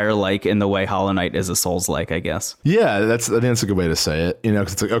the Spire like in the way Hollow Knight is a Souls like, I guess. Yeah, I think that's a good way to say it.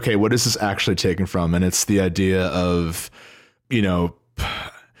 Because it's like, okay, what is this actually taken from? And it's the idea of,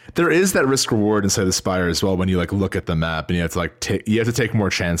 there is that risk reward inside the Spire as well when you like look at the map and you have to take more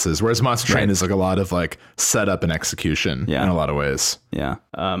chances. Whereas Monster Train is like a lot of like setup and execution in a lot of ways. Yeah.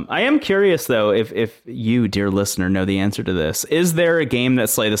 I am curious though, if you, dear listener, know the answer to this. Is there a game that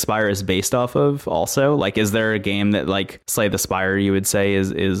Slay the Spire is based off of also? Like, is there a game that like Slay the Spire you would say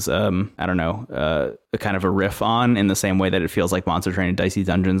is I don't know, a kind of a riff on, in the same way that it feels like Monster Train and Dicey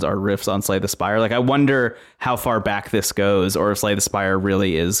Dungeons are riffs on Slay the Spire? Like, I wonder how far back this goes, or if Slay the Spire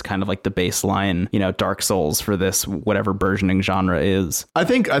really is kind of like the baseline, Dark Souls for this whatever burgeoning genre is. I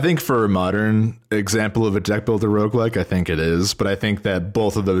think for a modern example of a deck builder roguelike, I think it is, but I think that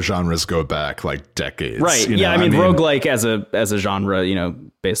both of those genres go back like decades. Right. Yeah. I mean, roguelike as a genre,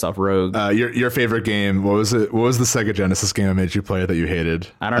 based off Rogue. Your favorite game, what was it? What was the Sega Genesis game I made you play that you hated?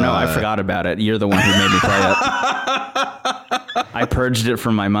 I don't know. I forgot about it. You're the one who made me play it. I purged it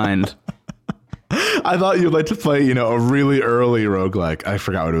from my mind. I thought you'd like to play, a really early roguelike. I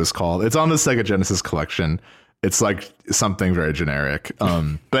forgot what it was called. It's on the Sega Genesis collection. It's like something very generic.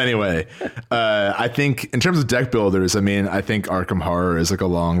 But anyway, I think in terms of deck builders, I think Arkham Horror is like a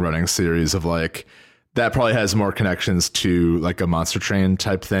long running series of like, that probably has more connections to like a Monster Train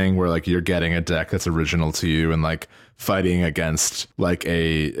type thing where like you're getting a deck that's original to you and like fighting against like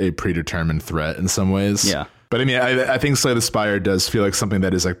a predetermined threat in some ways. Yeah. But I think Slay the Spire does feel like something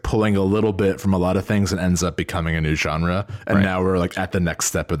that is like pulling a little bit from a lot of things and ends up becoming a new genre. And now we're like at the next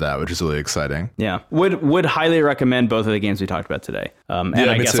step of that, which is really exciting. Yeah. Would highly recommend both of the games we talked about today. And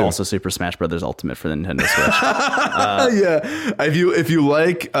I guess too. Also Super Smash Brothers Ultimate for the Nintendo Switch. Yeah. If you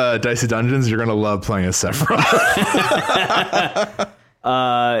like Dicey Dungeons, you're going to love playing as Sephiroth.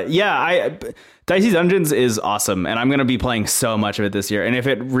 Dicey Dungeons is awesome, and I'm going to be playing so much of it this year. And if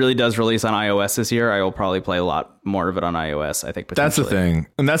it really does release on iOS this year, I will probably play a lot more of it on iOS, I think, potentially. That's the thing.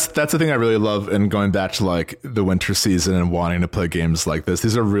 And that's the thing I really love, and going back to like the winter season and wanting to play games like this.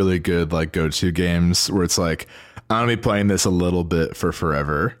 These are really good like go-to games where it's like, I'm going to be playing this a little bit for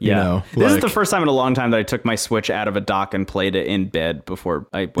forever. Yeah. This is the first time in a long time that I took my Switch out of a dock and played it in bed before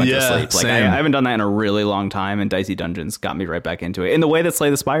I went to sleep. Like, I haven't done that in a really long time, and Dicey Dungeons got me right back into it in the way that Slay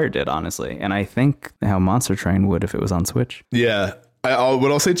the Spire did, honestly. And I think how Monster Train would if it was on Switch. Yeah.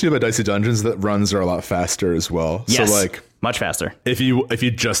 What I'll say too about Dicey Dungeons, that runs are a lot faster as well. Yes, so like much faster. If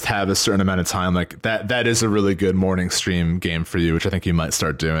you just have a certain amount of time, like that is a really good morning stream game for you, which I think you might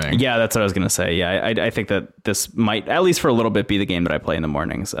start doing. Yeah, that's what I was gonna say. Yeah, I think that this might, at least for a little bit, be the game that I play in the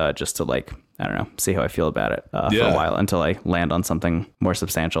mornings, just to like, I don't know, see how I feel about it for a while until I land on something more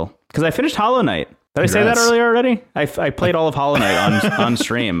substantial. Because I finished Hollow Knight. Did I say that earlier already? I played all of Hollow Knight on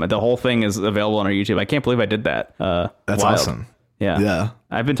stream. The whole thing is available on our YouTube. I can't believe I did that. That's awesome. Yeah.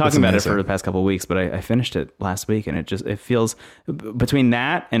 I've been talking about it for the past couple of weeks, but I finished it last week, and it feels, between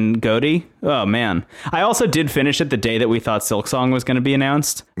that and Goaty, oh man. I also did finish it the day that we thought Silksong was going to be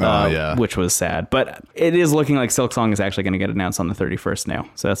announced, which was sad. But it is looking like Silksong is actually going to get announced on the 31st now,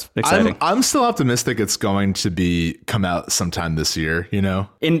 so that's exciting. I'm still optimistic it's going to come out sometime this year,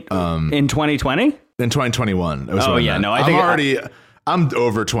 In 2020? In 2021. I'm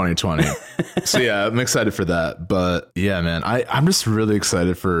over 2020. So yeah, I'm excited for that. But yeah, man, I'm just really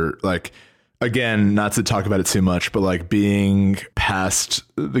excited for, like, again, not to talk about it too much, but like being past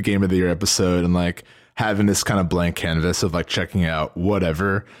the Game of the Year episode and like having this kind of blank canvas of like checking out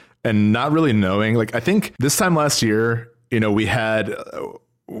whatever and not really knowing. Like, I think this time last year, we had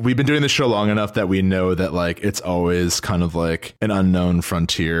we've been doing this show long enough that we know that like it's always kind of like an unknown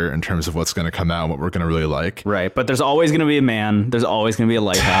frontier in terms of what's going to come out and what we're going to really like. Right. But there's always going to be a man. There's always going to be a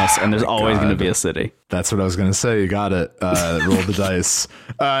lighthouse, and there's always going to be a city. That's what I was going to say. You got it. Roll the dice.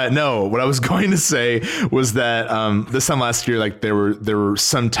 No, what I was going to say was that this time last year, like there were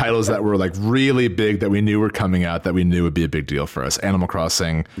some titles that were like really big that we knew were coming out that we knew would be a big deal for us. Animal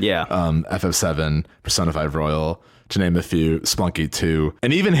Crossing, FF7, Persona 5 Royal, to name a few, Splunky 2,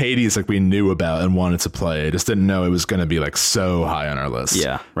 and even Hades, like we knew about and wanted to play. I just didn't know it was going to be like so high on our list.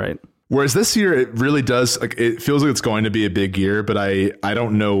 Yeah, right. Whereas this year, it really does, like it feels like it's going to be a big year, but I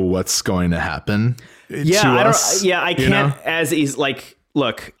don't know what's going to happen. I can't as easy, like,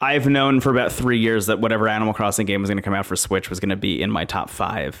 look, I've known for about 3 years that whatever Animal Crossing game was going to come out for Switch was going to be in my top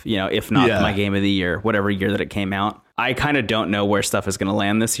 5, if not my game of the year, whatever year that it came out. I kind of don't know where stuff is going to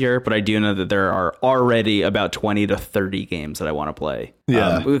land this year, but I do know that there are already about 20 to 30 games that I want to play.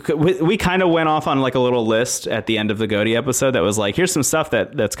 Yeah. We kind of went off on like a little list at the end of the GOTY episode that was like, here's some stuff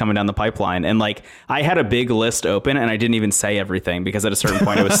that's coming down the pipeline. And like, I had a big list open and I didn't even say everything because at a certain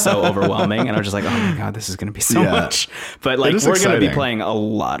point it was so overwhelming. And I was just like, oh my God, this is going to be so much. But like, we're going to be playing a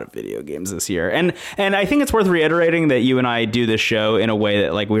lot of video games this year. And I think it's worth reiterating that you and I do this show in a way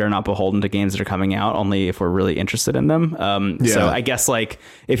that like, we are not beholden to games that are coming out, only if we're really interested in them. So I guess like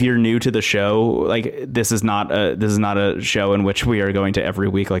if you're new to the show, like this is not a show in which we are going to every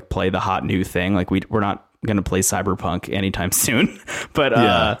week like play the hot new thing. Like we're not going to play Cyberpunk anytime soon.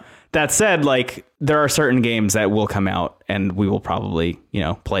 But that said, like there are certain games that will come out and we will probably,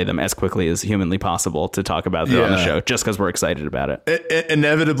 play them as quickly as humanly possible to talk about them on the show just because we're excited about it.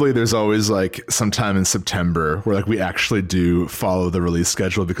 Inevitably, there's always like sometime in September where like we actually do follow the release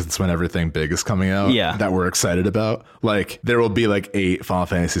schedule because it's when everything big is coming out that we're excited about. Like there will be like 8 Final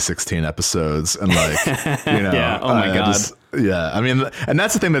Fantasy 16 episodes and like, oh my God. I mean, and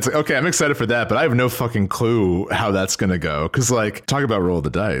that's the thing that's like, okay, I'm excited for that, but I have no fucking clue how that's going to go. Cause like talk about roll the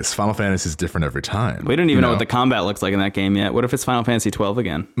dice. Final Fantasy is different every time. We don't even know what the combat looks like in that game yet. What if it's Final Fantasy 12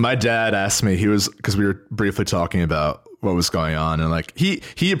 again? My dad asked me, because we were briefly talking about what was going on, and like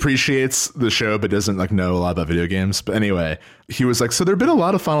he appreciates the show but doesn't like know a lot about video games. But anyway, he was like, so there have been a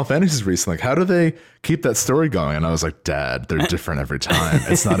lot of Final Fantasies recently, like how do they keep that story going? And I was like, Dad, they're different every time.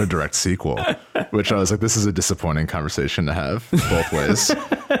 It's not a direct sequel. Which I was like, this is a disappointing conversation to have both ways.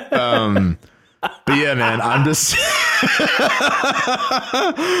 But yeah, man, I'm just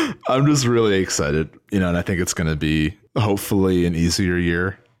really excited, and I think it's going to be hopefully an easier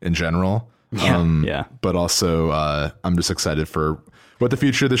year in general. But also I'm just excited for what the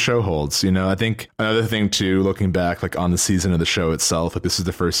future of the show holds. I think another thing too, looking back like on the season of the show itself, like this is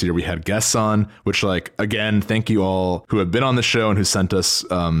the first year we had guests on, which like, again, thank you all who have been on the show and who sent us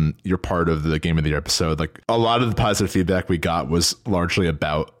your part of the game of the year episode. Like a lot of the positive feedback we got was largely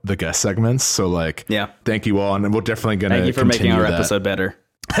about the guest segments. So like, thank you all. And we're definitely going to thank you for making our episode better.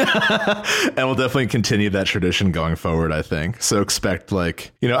 And we'll definitely continue that tradition going forward, I think. So expect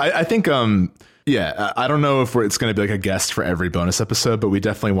like, I think, I don't know if it's going to be like a guest for every bonus episode, but we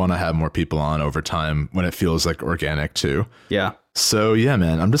definitely want to have more people on over time when it feels like organic too. Yeah. So yeah,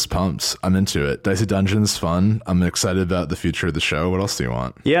 man, I'm just pumped. I'm into it. Dicey Dungeon's fun. I'm excited about the future of the show. What else do you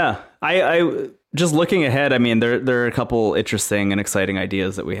want? Yeah, I just looking ahead, I mean, there are a couple interesting and exciting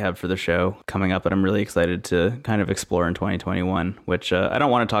ideas that we have for the show coming up that I'm really excited to kind of explore in 2021, which I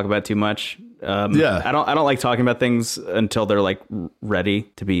don't want to talk about too much. I don't like talking about things until they're like ready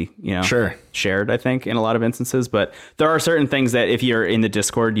to be, shared, I think, in a lot of instances. But there are certain things that if you're in the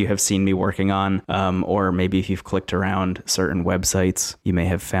Discord, you have seen me working on, or maybe if you've clicked around certain websites, you may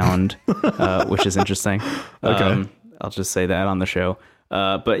have found, which is interesting. Okay. I'll just say that on the show.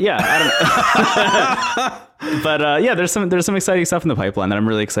 But yeah, I don't but there's some exciting stuff in the pipeline that I'm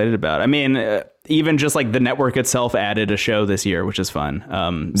really excited about. I mean, even just like the network itself added a show this year, which is fun.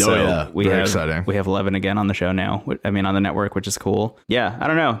 We have 11 again on the show now. I mean, on the network, which is cool. Yeah, I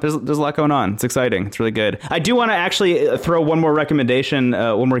don't know. There's a lot going on. It's exciting. It's really good. I do want to actually throw one more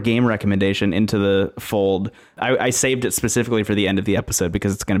game recommendation into the fold. I saved it specifically for the end of the episode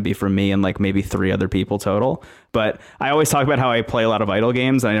because it's going to be from me and like maybe 3 other people total. But I always talk about how I play a lot of idle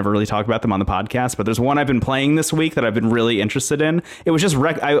games. And I never really talk about them on the podcast. But there's one I've been playing this week that I've been really interested in. It was just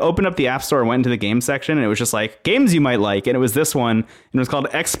I opened up the App Store and went into the game section, and it was just like games you might like, and it was this one, and it was called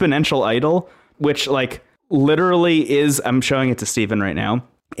Exponential Idle, which like literally is, I'm showing it to Steven right now.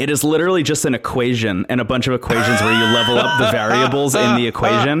 It is literally just an equation and a bunch of equations where you level up the variables in the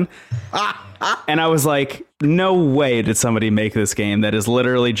equation. And I was like, no way did somebody make this game that is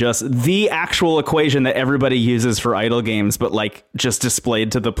literally just the actual equation that everybody uses for idle games, but like just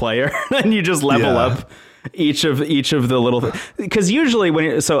displayed to the player. And you just level up each of the little, because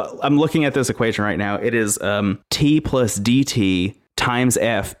usually so I'm looking at this equation right now. It is t plus dt times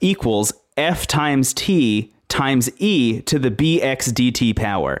f equals f times t times e to the bx dt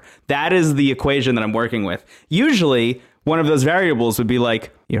power. That is the equation that I'm working with. Usually one of those variables would be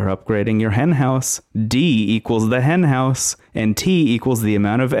like, you're upgrading your hen house. D equals the hen house, and T equals the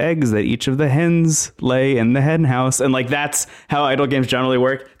amount of eggs that each of the hens lay in the hen house. And like, that's how idle games generally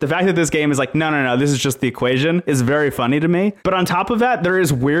work. The fact that this game is like, no, this is just the equation is very funny to me. But on top of that, there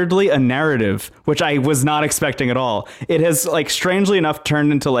is weirdly a narrative, which I was not expecting at all. It has like strangely enough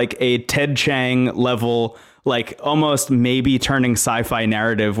turned into like a Ted Chiang level, like almost maybe turning sci-fi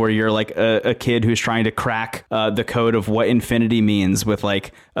narrative where you're like a kid who's trying to crack the code of what infinity means with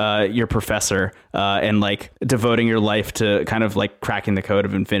like your professor and like devoting your life to kind of like cracking the code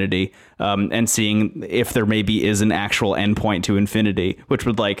of infinity and seeing if there maybe is an actual endpoint to infinity, which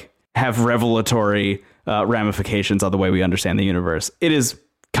would like have revelatory ramifications on the way we understand the universe. It is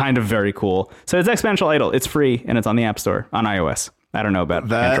kind of very cool. So it's Exponential Idle. It's free and it's on the App Store on iOS. I don't know about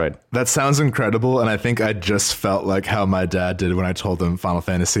Android. That sounds incredible, and I think I just felt like how my dad did when I told him Final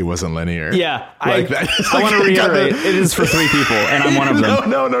Fantasy wasn't linear. Yeah, like I want to reiterate, it is for 3 people, and I'm one of them.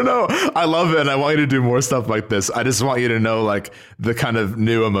 No. I love it, and I want you to do more stuff like this. I just want you to know like the kind of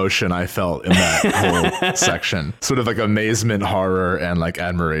new emotion I felt in that whole section. Sort of like amazement, horror, and like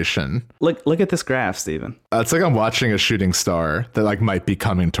admiration. Look at this graph, Steven. It's like I'm watching a shooting star that like might be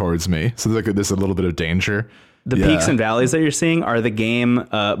coming towards me. So there's a little bit of danger. The peaks and valleys that you're seeing are the game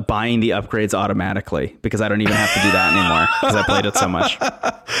buying the upgrades automatically, because I don't even have to do that anymore because I played it so much.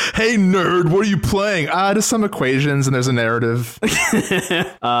 Hey, nerd, what are you playing? Just some equations and there's a narrative.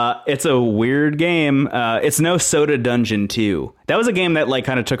 It's a weird game. It's no Soda Dungeon 2. That was a game that like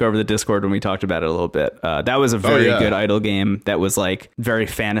kind of took over the Discord when we talked about it a little bit. That was a very good idle game that was like very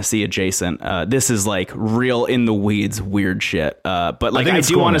fantasy adjacent. This is like real in the weeds weird shit. But like I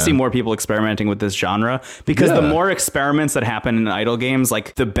do want to see more people experimenting with this genre, because the more experiments that happen in idle games,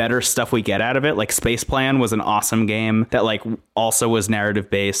 like the better stuff we get out of it. Like Space Plan was an awesome game that like also was narrative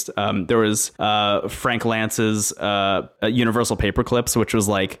based. There was Frank Lance's Universal Paperclips, which was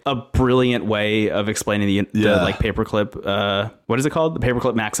like a brilliant way of explaining the like paperclip. What is it called? The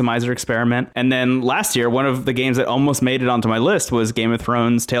Paperclip Maximizer experiment. And then last year, one of the games that almost made it onto my list was Game of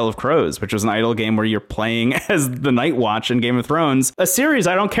Thrones Tale of Crows, which was an idle game where you're playing as the Night Watch in Game of Thrones, a series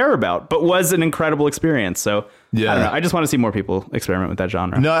I don't care about, but was an incredible experience. So I don't know. I just want to see more people experiment with that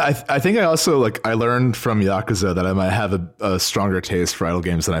genre. No, I think I also like I learned from Yakuza that I might have a stronger taste for idle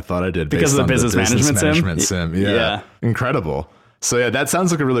games than I thought I did because of the business management sim. Yeah. Incredible. So yeah, that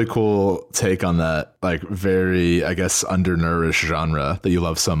sounds like a really cool take on that, like very, I guess, undernourished genre that you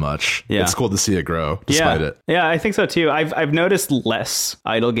love so much. Yeah. It's cool to see it grow despite it. Yeah, I think so too. I've noticed less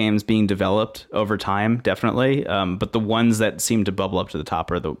idle games being developed over time, definitely. But the ones that seem to bubble up to the top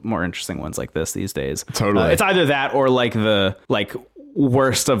are the more interesting ones like this these days. Totally. It's either that or like the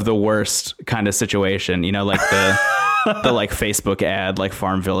worst of the worst kind of situation, you know, like the like Facebook ad, like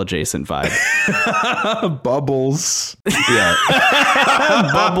Farmville adjacent vibe. Bubbles. Yeah.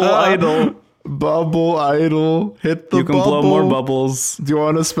 Bubble idle. Hit the bubble. You can blow more bubbles. Do you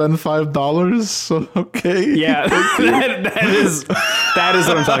want to spend $5? Okay. Yeah. that is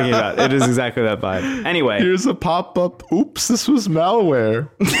what I'm talking about. It is exactly that vibe. Anyway. Here's a pop-up. Oops, this was malware.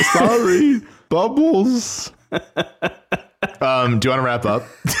 Sorry. Bubbles. Do you want to wrap up?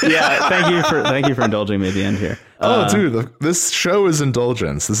 Yeah, thank you for indulging me at the end here. Dude, this show is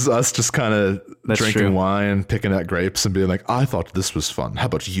indulgence. This is us just kind of drinking wine, picking at grapes, and being like, I thought this was fun. How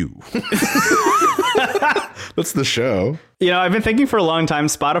about you? That's the show. You know, I've been thinking for a long time,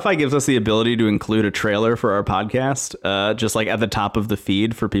 Spotify gives us the ability to include a trailer for our podcast, just like at the top of the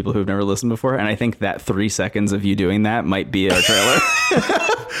feed for people who've never listened before. And I think that 3 seconds of you doing that might be our trailer.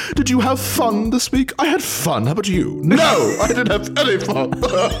 Did you have fun this week? I had fun. How about you? No, I didn't have any fun.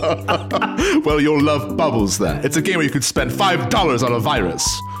 Well, you'll love Bubbles then. It's a game where you could spend $5 on a virus.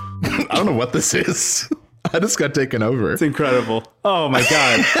 I don't know what this is. I just got taken over. It's incredible. Oh my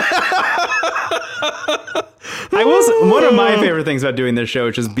God. One of my favorite things about doing this show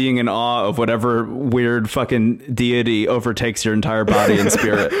is just being in awe of whatever weird fucking deity overtakes your entire body and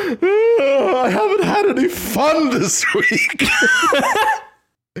spirit. I haven't had any fun this week.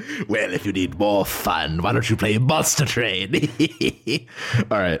 Well, if you need more fun, why don't you play Monster Train?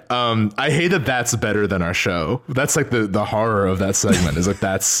 All right. I hate that that's better than our show. That's like the horror of that segment is like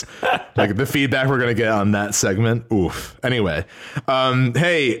that's like the feedback we're going to get on that segment. Oof. Anyway,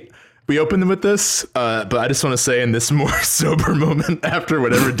 hey, we opened with this, but I just want to say in this more sober moment after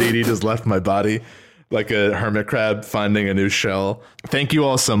whatever DD just left my body, like a hermit crab finding a new shell. Thank you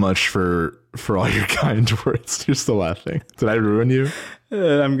all so much for all your kind words. You're still laughing. Did I ruin you?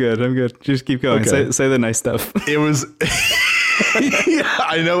 I'm good. Just keep going. Okay. Say the nice stuff. It was... Yeah,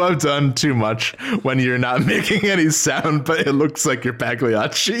 I know I've done too much when you're not making any sound, but it looks like you're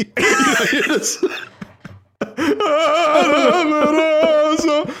Pagliacci. You're just...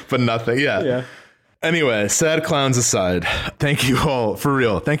 but nothing. Yeah. Anyway, sad clowns aside, thank you all, for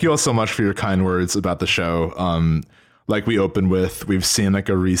real. Thank you all so much for your kind words about the show. Like we opened with, we've seen like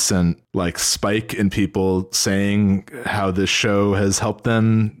a recent like spike in people saying how this show has helped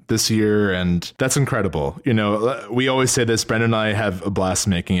them this year. And that's incredible. You know, we always say this, Brendan and I have a blast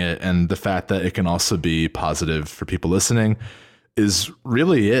making it. And the fact that it can also be positive for people listening is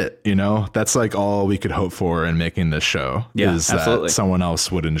really it. You know, that's like all we could hope for in making this show. Yeah, is absolutely. That someone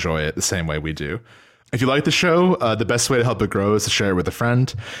else would enjoy it the same way we do. If you like the show, the best way to help it grow is to share it with a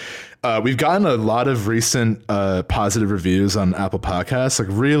friend. We've gotten a lot of recent positive reviews on Apple Podcasts, like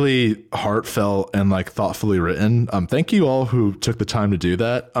really heartfelt and like thoughtfully written. Thank you all who took the time to do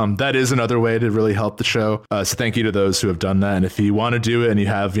that. That is another way to really help the show. So thank you to those who have done that. And if you want to do it and you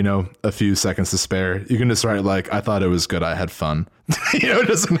have, you know, a few seconds to spare, you can just write like, I thought it was good. I had fun. You know, it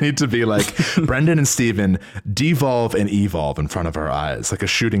doesn't need to be like Brendan and Steven devolve and evolve in front of our eyes, like a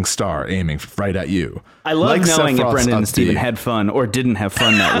shooting star aiming right at you. I love like knowing if Sephiroth's Brendan and upbeat. Steven had fun or didn't have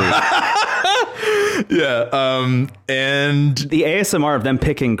fun that week. Yeah. And The ASMR of them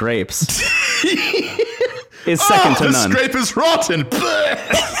picking grapes is second to this none. grape is rotten.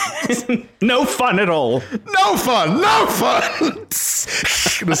 No fun at all. No fun.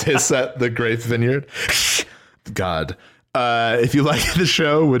 Just hiss at the grape vineyard. God. If you like the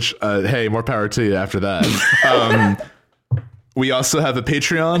show, which, hey, more power to you after that. We also have a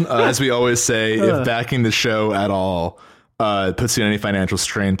Patreon. As we always say, if backing the show at all puts you in any financial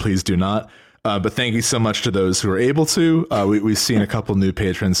strain, please do not. But thank you so much to those who are able to. We've seen a couple new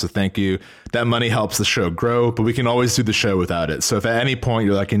patrons, so thank you. That money helps the show grow, but we can always do the show without it. So if at any point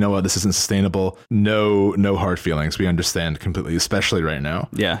you're like, you know what, this isn't sustainable, no hard feelings. We understand completely, especially right now.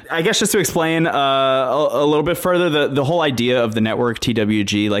 Yeah. I guess just to explain a little bit further, the whole idea of the network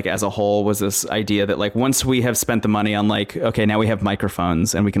TWG, like as a whole, was this idea that like once we have spent the money on like, okay, now we have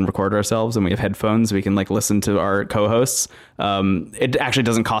microphones and we can record ourselves and we have headphones, we can like listen to our co-hosts. It actually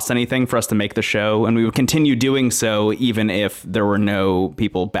doesn't cost anything for us to make the show, and we would continue doing so even if there were no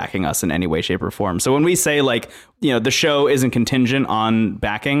people backing us in any way, shape, or form. So when we say like, you know, the show isn't contingent on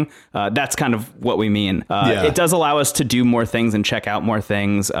backing, that's kind of what we mean. It does allow us to do more things and check out more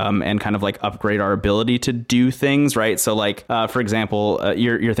things, and kind of like upgrade our ability to do things, right? So like, for example,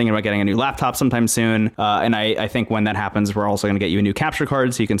 you're thinking about getting a new laptop sometime soon, and I think when that happens, we're also going to get you a new capture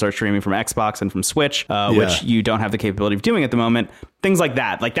card so you can start streaming from Xbox and from Switch, which you don't have the capability of doing at the moment. Things like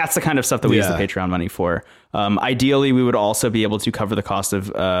that. Like that's the kind of stuff that we use the Patreon money for. Ideally, we would also be able to cover the cost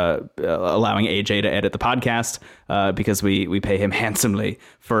of allowing AJ to edit the podcast, because we pay him handsomely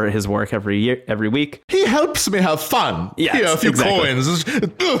for his work every week. He helps me have fun. Yes, a few exactly. coins.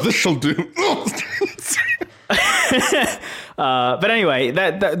 This shall do. But anyway,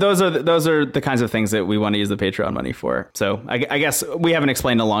 those are the kinds of things that we want to use the Patreon money for. So I guess we haven't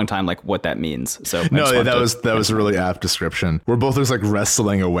explained in a long time like what that means. So No, that was a really apt description. We're both just like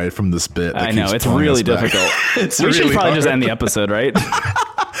wrestling away from this bit. I know it's really difficult. We should probably just end the episode, right?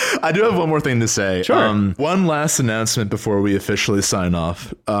 I do have one more thing to say. Sure. One last announcement before we officially sign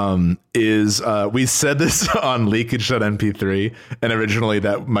off is we said this on leakage.mp3, and originally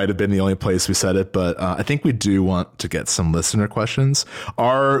that might have been the only place we said it, but I think we do want to get some listener questions.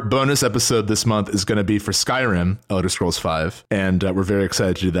 Our bonus episode this month is going to be for Skyrim, Elder Scrolls 5, and we're very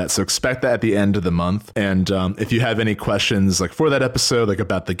excited to do that. So expect that at the end of the month. And if you have any questions like for that episode, like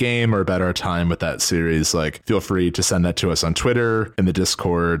about the game or about our time with that series, like feel free to send that to us on Twitter, in the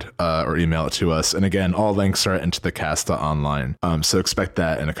Discord, or email it to us. And again, all links are into the cast.online. So expect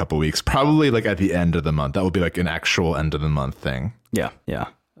that in a couple weeks, probably like at the end of the month. That will be like an actual end of the month thing. Yeah.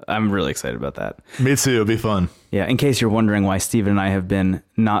 I'm really excited about that. Me too. It'll be fun. Yeah, in case you're wondering why Steven and I have been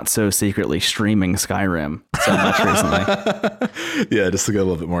not so secretly streaming Skyrim so much recently. Yeah, just to get a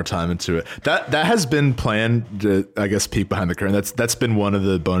little bit more time into it. That has been planned, I guess, peek behind the curtain. That's been one of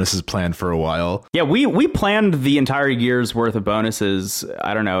the bonuses planned for a while. Yeah, we planned the entire year's worth of bonuses,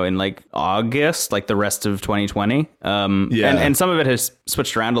 I don't know, in like August, like the rest of 2020. And some of it has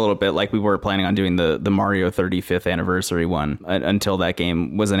switched around a little bit. Like we were planning on doing the Mario 35th anniversary one until that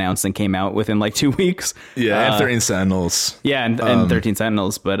game was announced and came out within like 2 weeks. Yeah, and 13 Sentinels. Yeah, and 13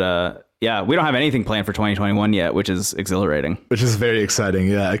 Sentinels. But Yeah, we don't have anything planned for 2021 yet, which is exhilarating. Which is very exciting.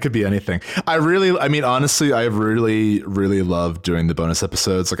 Yeah, it could be anything. Honestly, I really, really love doing the bonus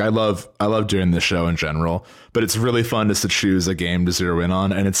episodes. Like I love doing the show in general, but it's really fun just to choose a game to zero in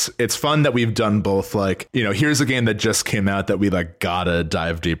on. And it's fun that we've done both, like, here's a game that just came out that we like gotta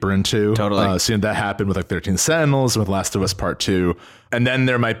dive deeper into. Totally. So that happened with like 13 Sentinels and with Last of Us Part 2. And then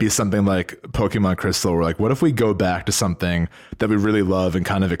there might be something like Pokemon Crystal where like, what if we go back to something that we really love and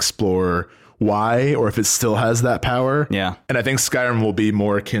kind of explore why, or if it still has that power. Yeah. And I think Skyrim will be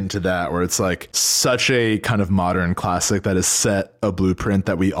more akin to that, where it's like such a kind of modern classic that has set a blueprint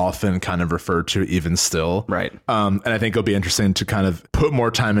that we often kind of refer to even still. Right. And I think it'll be interesting to kind of put more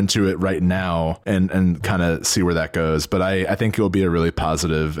time into it right now and kind of see where that goes. But I think it will be a really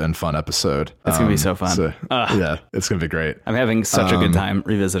positive and fun episode. It's going to be so fun. Yeah, it's going to be great. I'm having such a good time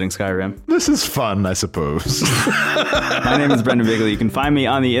revisiting Skyrim. This is fun, I suppose. My name is Brendan Bigley. You can find me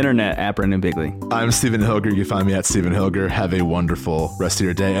on the internet at Brendan Bigley. I'm Stephen Hilger. You can find me at Stephen Hilger. Have a wonderful rest of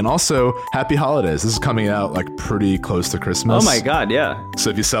your day. And also, happy holidays. This is coming out like pretty close to Christmas. Oh my God, yeah. So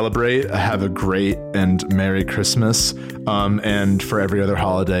if you celebrate, have a great and Merry Christmas. And for every other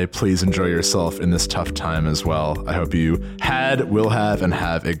holiday, please enjoy yourself in this tough time as well. I hope you will have, and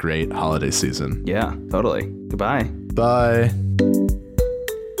have a great holiday season. Yeah, totally. Goodbye. Bye.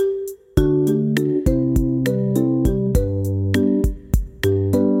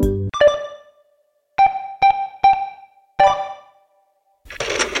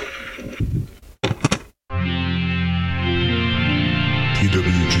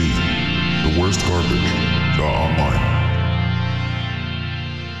 TWG, the worst garbage, online.